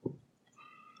bother!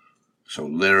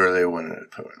 literally Winnie the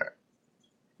Pooh in it.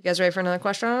 You guys ready for another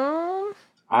question?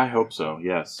 I hope so.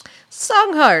 Yes.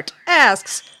 Songheart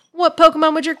asks, what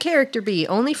Pokemon would your character be?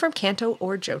 Only from Kanto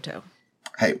or Johto?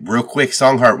 Hey, real quick,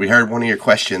 Songheart, we heard one of your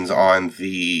questions on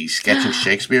the Sketching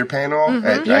Shakespeare panel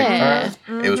at Yeah.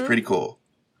 DragonCon. It was pretty cool.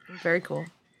 Very cool.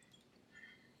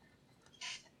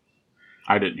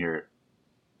 I didn't hear it.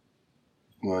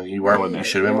 Well, you weren't. wasn't You there.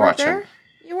 should have been You weren't watching. there?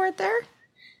 You weren't there?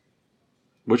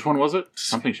 Which one was it?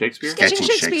 Something Shakespeare? Sketching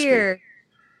Sketching Shakespeare.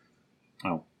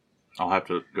 Oh, I'll have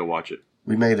to go watch it.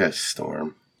 We made a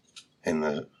storm in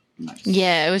the. Nice.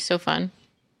 Yeah, it was so fun.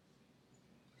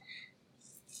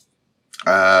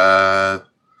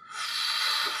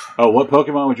 Oh, what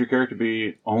Pokemon would your character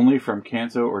be? Only from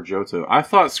Kanto or Johto? I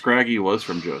thought Scraggy was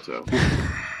from Johto.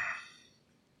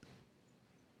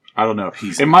 I don't know.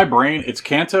 He's- In my brain, it's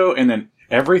Kanto, and then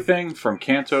everything from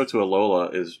Kanto to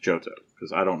Alola is Johto,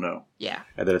 because I don't know. Yeah.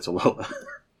 And then it's Alola.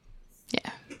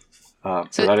 Yeah.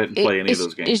 So I didn't play any of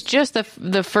those games. It's just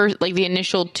the first, like the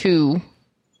initial two.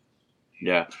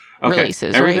 Yeah. Okay.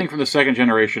 Releases, Everything right? from the second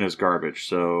generation is garbage,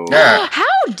 so... Yeah. How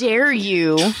dare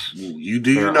you? You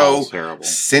do They're know all terrible.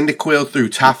 Cyndaquil through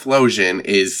Typhlosion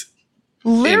is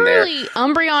Literally,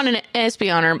 Umbreon and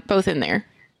Espeon are both in there.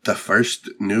 the first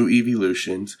new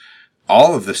evolutions.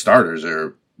 All of the starters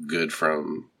are good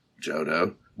from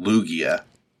Johto. Lugia.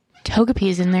 Togepi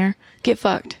is in there. Get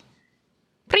fucked.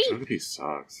 Pretty. Togepi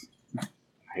sucks. I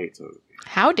hate Togepi.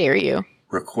 How dare you?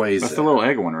 Rayquaza. That's the little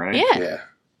egg one, right? Yeah. Yeah.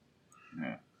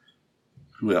 Yeah.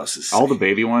 Who else is All the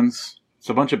baby ones. It's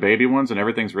a bunch of baby ones, and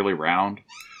everything's really round.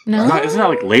 No. Isn't that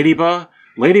like Ladybug?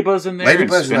 Ladybug's in there.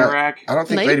 Ladybug's and not. Spinarak. I don't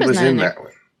think Ladybug's Ladybug's not in in there. that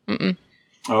one. Mm-mm.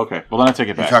 Oh, okay. Well, then I take it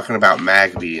You're back. talking about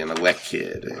Magby and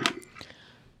Elekid, and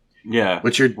Yeah.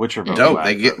 which are both dope. whack,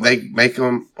 They but, they make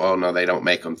them. Well, no, they don't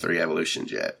make them 3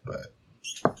 evolutions yet, but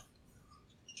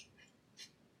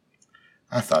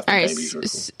I thought the All right. babies were cool.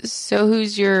 So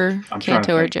who's your I'm trying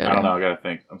Kanto to or think. I don't know. Johto? I gotta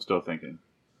think. I'm still thinking.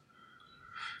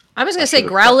 I'm just going I to say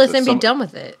should've Growlithe thought and be that done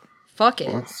with it. Fuck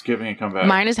it. Let's give me a comeback.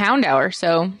 Mine is Houndour.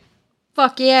 So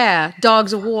Fuck yeah.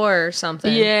 Dogs of War or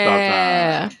something.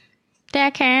 yeah.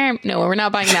 Dakar. No, we're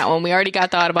not buying that one. We already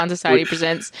got the Audubon Society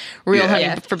presents Real Yeah. Honey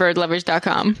Yeah. for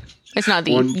birdlovers.com. It's not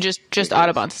the One- just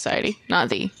Audubon Society, not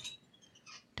the.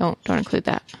 Don't include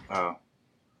that.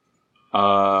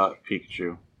 Oh.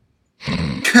 Pikachu.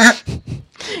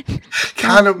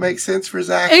 Kind of makes sense for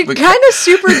Zach. It but kind of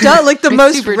super does. Like the It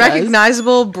most super does.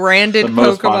 recognizable branded The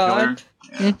most Pokemon. popular.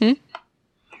 Yeah. Mm-hmm.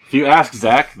 If you ask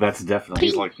Zach, that's definitely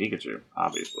he's like Pikachu,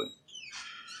 obviously.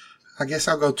 I guess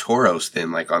I'll go Tauros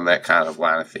then, like on that kind of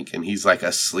line of thinking. He's like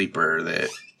a sleeper that,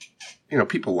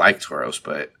 people like Tauros,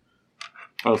 but...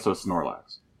 Oh, so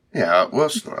Snorlax. Yeah, well,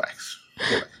 Snorlax.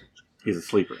 Yeah. He's a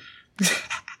sleeper.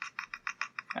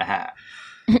 Aha.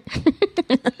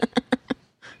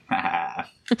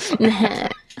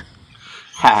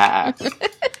 Ha.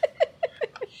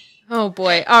 Oh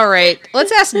boy. All right.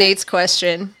 Let's ask Nate's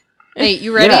question. Nate,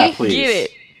 you ready? Yeah, please. Get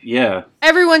it. Yeah.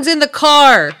 Everyone's in the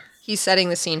car. He's setting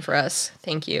the scene for us.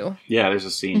 Thank you. Yeah, there's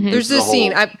a scene. There's this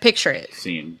scene. I picture it.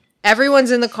 Scene.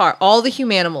 Everyone's in the car. All the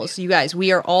humanimals. You guys,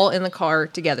 we are all in the car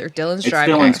together. Dylan's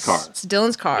driving. Dylan's car. It's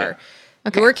Dylan's car. Yeah.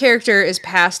 Okay. Your character is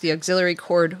past the auxiliary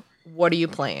cord. What are you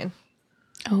playing?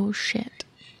 Oh, shit.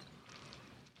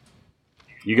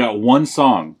 You got one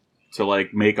song to,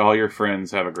 like, make all your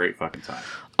friends have a great fucking time.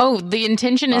 Oh, the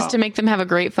intention is to make them have a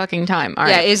great fucking time. All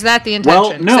right. Yeah, is that the intention?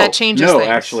 Well, no. That changes no, things.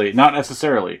 actually, not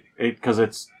necessarily. Because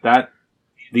it's that...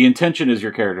 The intention is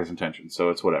your character's intention, so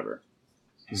it's whatever.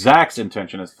 Zach's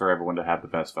intention is for everyone to have the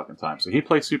best fucking time. So he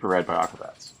plays Super Red by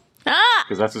Aquabats. Ah!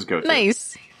 Because that's his go-to.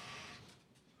 Nice.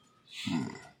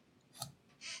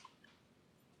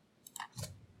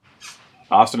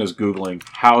 Austin is Googling,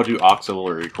 how do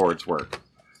auxiliary cords work?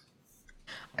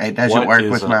 It doesn't work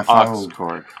with my phone.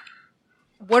 Cord?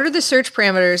 What are the search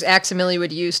parameters Aximili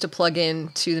would use to plug in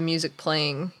to the music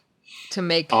playing to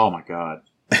make... Oh my god.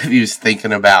 If he was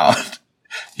thinking about,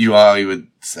 you all, he would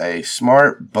say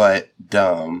smart but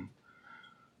dumb.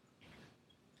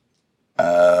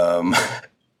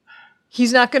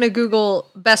 He's not going to Google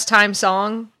best time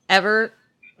song ever.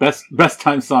 Best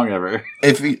time song ever.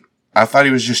 I thought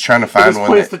he was just trying to He find just one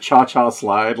plays that the cha-cha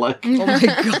slide, like... Oh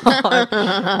my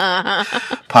god.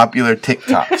 popular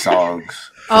TikTok songs.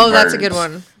 for Oh, that's a good birds.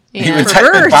 one. He Yeah. would For type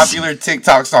in birds. popular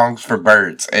TikTok songs for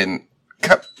birds, and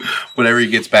whenever he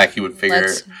gets back, he would figure.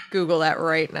 Let's Google that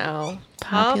right now.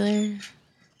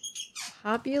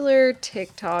 Popular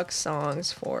TikTok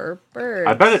songs for birds.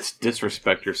 I bet it's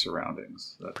disrespect your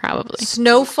surroundings. Probably.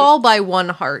 Snowfall by One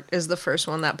Heart is the first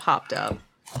one that popped up.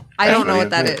 I don't know what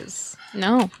that is.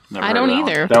 No, Never I heard don't of that one.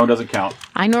 either. That one doesn't count.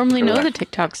 I normally know Correct. the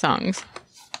TikTok songs.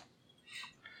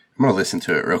 I'm gonna listen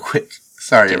to it real quick.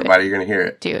 Sorry, everybody, you're gonna hear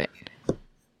it. Do it.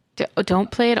 Don't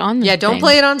play it on the Yeah, don't thing.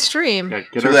 play it on stream. Yeah,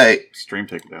 get Too our late. stream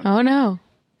taken down. Oh no.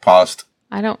 Paused.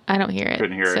 I don't hear it.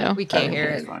 Couldn't hear it. so. We can't hear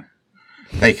It's it. fine.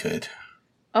 They could.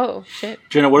 Oh shit.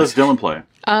 Jenna, what does Dylan play?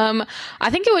 I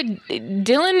think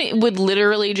Dylan would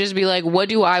literally just be like, what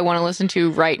do I want to listen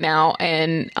to right now?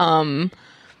 And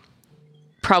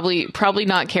probably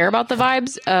not care about the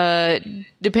vibes.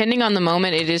 Depending on the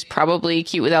moment, it is probably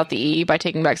Cute Without the E by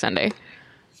Taking Back Sunday.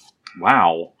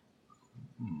 Wow.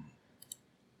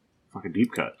 Fucking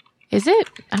deep cut. Is it?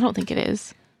 I don't think it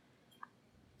is.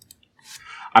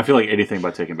 I feel like anything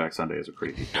by Taking Back Sunday is a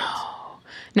pretty deep cut.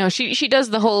 No, she does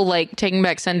the whole like Taking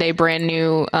Back Sunday brand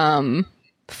new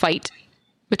fight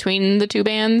between the two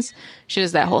bands. She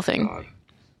does that whole thing. God.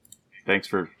 Thanks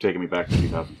for taking me back to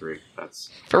 2003. That's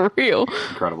For real.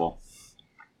 incredible.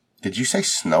 Did you say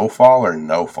snowfall or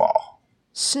no fall?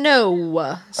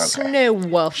 Snowfall.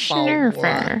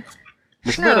 Snurfer.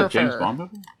 Isn't that a Snurfer. James Bond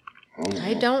movie?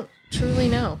 I don't truly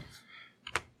know.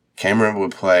 Cameron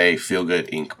would play "Feel Good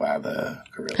Inc." by the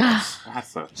Gorillaz.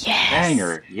 That's a Yes.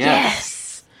 banger.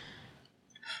 Yes.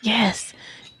 Yes.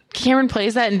 Cameron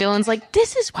plays that and Dylan's like,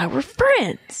 this is why we're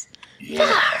friends.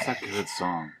 Yeah, That's a good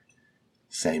song.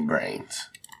 same brains.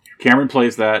 Cameron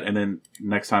plays that, and then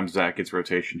next time Zach gets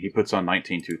rotation, he puts on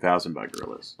 19-2000 by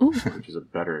Gorillaz, which is a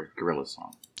better Gorillaz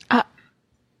song.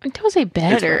 Don't say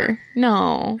better. better.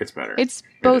 No. It's better. It's It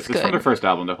both is. It's from good. their first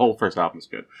album. The whole first album is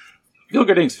good. Feel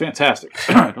Good Inc.'s fantastic.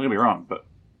 Don't get me wrong, but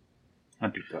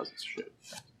 19-2000's shit.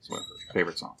 It's my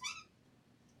favorite song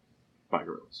by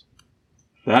Gorillaz.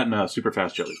 That and Super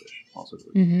Fast Jellyfish. Also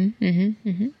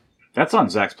good. That's on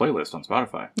Zach's playlist on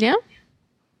Spotify. Yeah?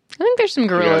 I think there's some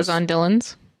gorillas guys- on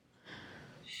Dylan's.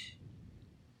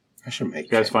 I should make.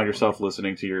 You guys Cameron. find yourself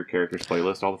listening to your character's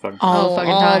playlist all the fucking All the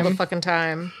fucking time. the fucking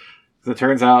time. As it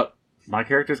turns out, my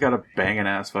character's got a banging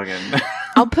ass fucking...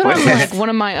 I'll put on playlist. like one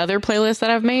of my other playlists that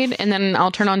I've made, and then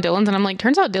I'll turn on Dylan's, and I'm like,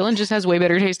 turns out Dylan just has way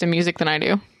better taste in music than I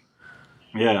do.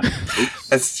 Yeah. Oops.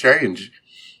 That's strange.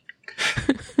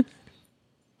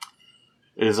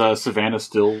 Is Savannah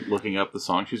still looking up the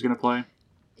song she's going to play?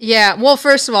 Yeah, well,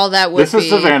 first of all, that would This be... is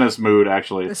Savannah's mood,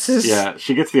 actually. This is- Yeah,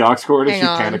 she gets the aux cord and Hang she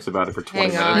on. panics about it for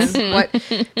 20 Hang minutes. on.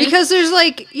 What? Because there's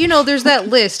like, there's that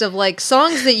list of like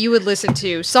songs that you would listen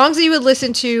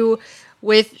to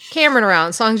with Cameron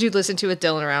around, songs you'd listen to with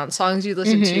Dylan around, songs you'd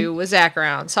listen to with Zach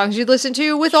around, songs you'd listen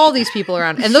to with all these people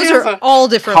around. And those She has are a all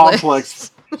different lists.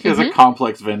 Complex. She has a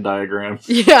complex Venn diagram.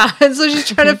 Yeah, and so she's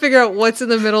trying to figure out what's in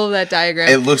the middle of that diagram.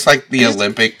 It looks like the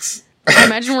Olympics. I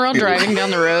imagine we're all driving down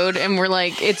the road and we're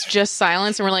like, it's just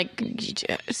silence, and we're like,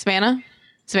 Savannah.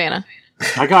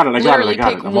 I got it. Literally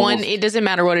pick one. It doesn't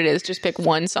matter what it is. Just pick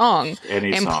one song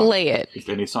and play it. Just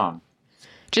any song.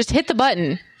 Just hit the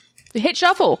button. Hit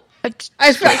shuffle.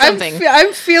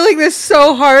 I'm feeling this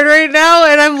so hard right now,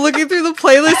 and I'm looking through the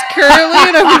playlist currently,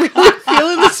 and I'm really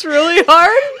feeling this really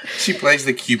hard. She plays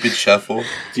the Cupid Shuffle.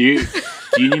 Do you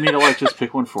need me to like just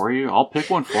pick one for you? I'll pick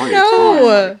one for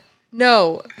you.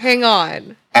 No, hang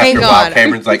on. After a while,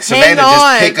 Cameron's like, Savannah,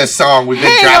 just pick a song. We've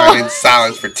been driving in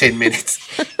silence for 10 minutes.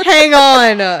 Hang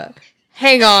on.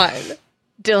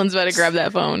 Dylan's about to grab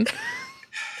that phone.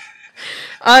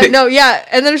 No, yeah,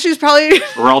 and then she's probably...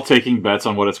 We're all taking bets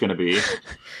on what it's going to be.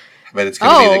 But it's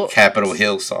going to be the Capitol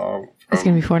Hill song. It's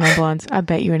going to be 4 Non Blondes. I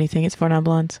bet you anything it's 4 Non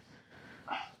Blondes.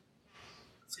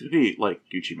 It's going to be like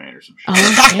Gucci Mane or some shit.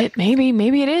 Oh, shit.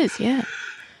 Maybe it is, yeah.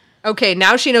 Okay,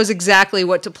 now she knows exactly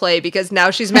what to play because now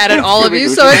she's mad at all of you,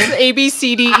 so it's A, B,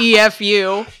 C, D, E, F,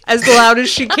 U as loud as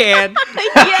she can.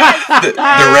 Yes! The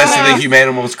rest of the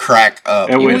humanimals crack up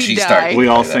And when she starts. We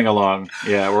all sing along.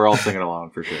 Yeah, we're all singing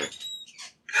along for sure.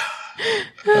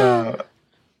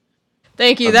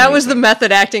 Thank you. Amazing. That was the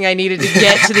method acting I needed to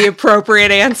get to the appropriate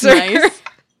answer. Nice.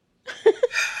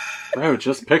 Bro,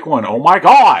 just pick one. Oh my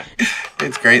god!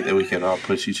 It's great that we can all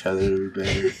push each other to be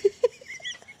better.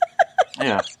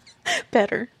 Yeah.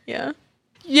 Better, yeah.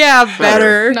 Yeah,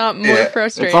 better. Not more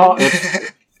frustrating.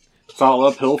 It's all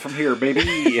uphill from here,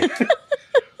 baby.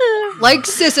 Like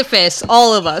Sisyphus,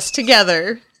 all of us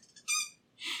together.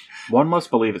 One must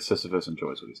believe that Sisyphus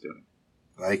enjoys what he's doing.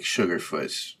 Like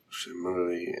Sugarfoot,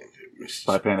 similarly.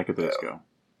 By Panic at the Disco.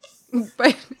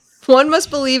 One must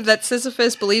believe that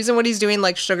Sisyphus believes in what he's doing,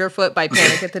 like Sugarfoot by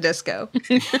Panic at the Disco.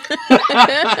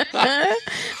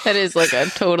 That is like a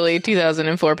totally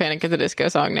 2004 Panic at the Disco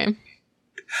song name.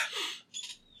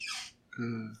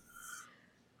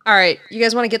 All right, you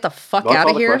guys want to get the fuck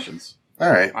out of here? Questions. All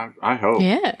right. I hope.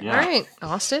 Yeah. All right,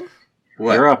 Austin.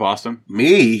 What? You're up, Austin.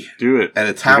 Me? Do it. At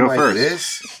a time like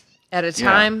this? At a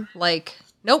time like...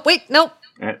 Nope.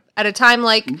 At a time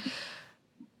like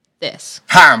this.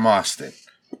 Hi, I'm Austin.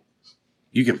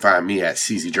 You can find me at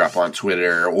CZ Drop on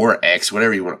Twitter or X,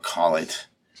 whatever you want to call it.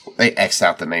 They X'd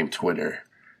out the name Twitter.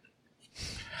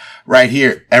 Right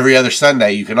here, every other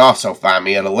Sunday, you can also find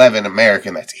me at 11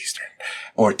 American, that's Eastern,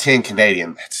 or 10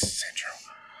 Canadian, that's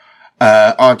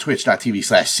Central, on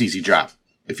twitch.tv/CZ Drop.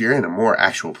 If you're in a more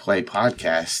actual play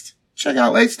podcast, check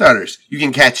out Late Starters. You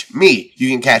can catch me, you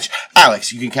can catch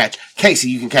Alex, you can catch Casey,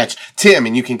 you can catch Tim,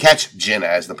 and you can catch Jenna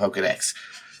as the Pokedex.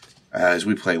 As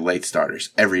we play Late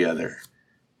Starters every other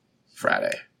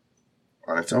Friday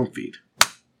on its own feed.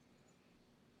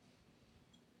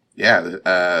 Yeah,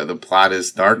 the plot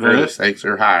is darker, the stakes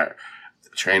are higher.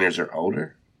 The trainers are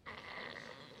older.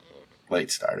 Late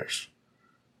Starters.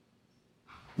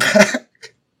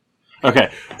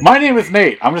 Okay, my name is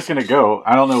Nate. I'm just going to go.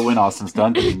 I don't know when Austin's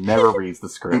done because he never reads the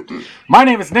script. My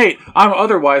name is Nate. I'm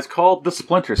otherwise called the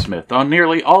Splintersmith on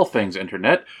nearly all things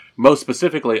internet. Most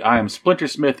specifically, I am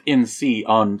Splintersmith NC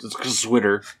on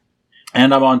Twitter.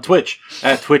 And I'm on Twitch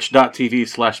at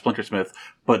twitch.tv/Splintersmith.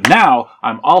 But now,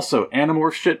 I'm also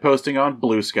Animorph shitposting on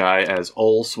Blue Sky as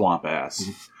Ol' Swamp Ass.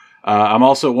 I'm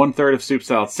also 1/3 of Soup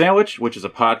Salad Sandwich, which is a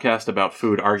podcast about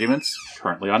food arguments,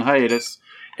 currently on hiatus.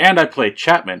 And I play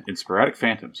Chapman in Sporadic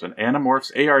Phantoms, an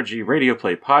Animorphs ARG radio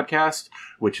play podcast,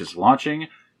 which is launching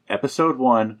episode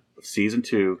 1 of season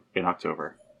 2 in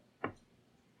October.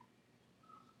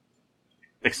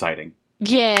 Exciting.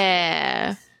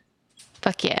 Yeah.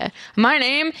 Fuck yeah. My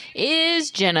name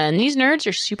is Jenna, and these nerds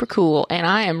are super cool, and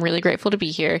I am really grateful to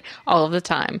be here all of the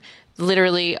time.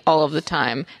 Literally all of the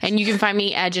time. And you can find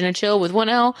me at Jenna Chill with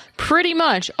 1L pretty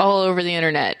much all over the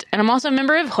internet. And I'm also a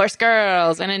member of Horse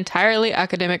Girls, an entirely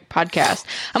academic podcast.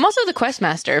 I'm also the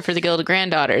Questmaster for the Guild of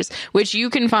Granddaughters, which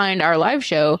you can find our live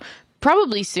show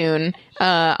probably soon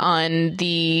on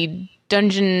the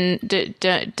Dungeon...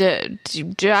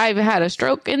 I've had a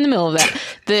stroke in the middle of that.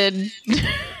 The...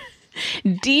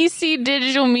 DC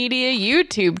Digital Media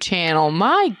YouTube channel.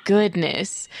 My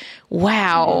goodness.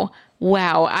 Wow.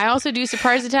 I also do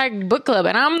Surprise Attack Book Club,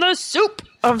 and I'm the soup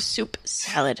of Soup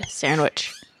Salad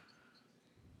Sandwich.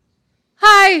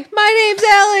 Hi, my name's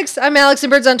Alex. I'm Alex and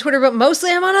Birds on Twitter, but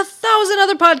mostly I'm on 1,000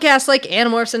 other podcasts like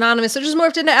Animorphs Anonymous, which is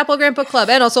morphed into Applegram Book Club,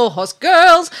 and also Horse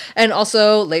Girls, and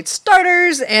also Late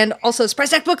Starters, and also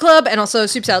Surprise Attack Book Club, and also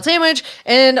Soup Salad Sandwich,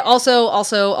 and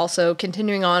also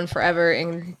continuing on forever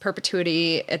in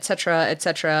perpetuity, etc.,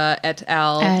 et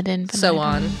al., Ad infinitum. so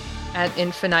on. at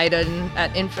Infinitum,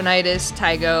 at Infinitus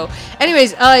Tygo.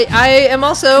 Anyways, I am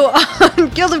also on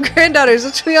Guild of Granddaughters,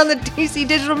 which will be on the DC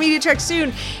Digital Media Track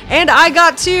soon. And I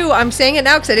got to, I'm saying it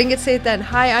now because I didn't get to say it then.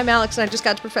 Hi, I'm Alex, and I just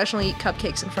got to professionally eat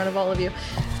cupcakes in front of all of you.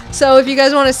 So if you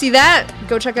guys want to see that,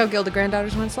 go check out Guild of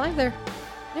Granddaughters when it's live there.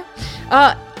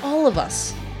 Yeah. All of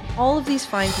us, all of these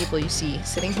fine people you see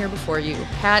sitting here before you,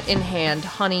 hat in hand,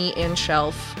 honey in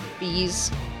shelf,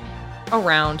 bees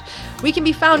around. We can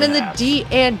be found in the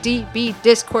D&DB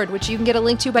Discord, which you can get a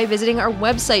link to by visiting our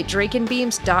website,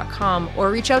 drakenbeams.com,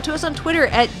 or reach out to us on Twitter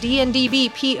at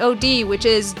DNDBPOD, which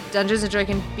is Dungeons &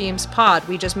 Draken Beams Pod.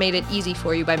 We just made it easy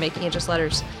for you by making it just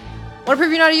letters. Want to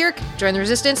prove you're not a Yerk? Join the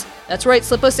Resistance? That's right,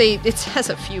 slip us it has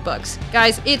a few bucks.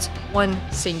 Guys, it's one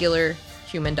singular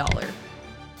human dollar.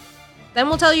 Then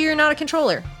we'll tell you you're not a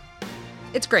controller.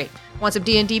 It's great. Want some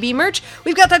D&DB merch?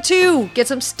 We've got that too! Get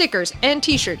some stickers and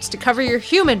t-shirts to cover your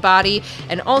human body,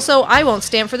 and also, I won't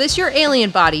stand for this, your alien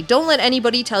body. Don't let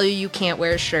anybody tell you you can't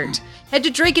wear a shirt. Head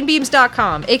to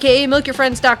drakenbeams.com, aka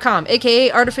milkyourfriends.com, aka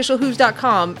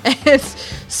artificialhooves.com, and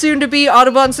soon-to-be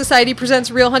Audubon Society presents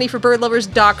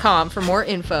realhoneyforbirdlovers.com for more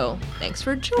info. Thanks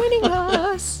for joining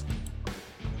us!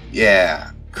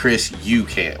 Yeah, Chris, you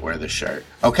can't wear the shirt.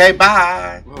 Okay,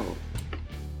 bye! Whoa.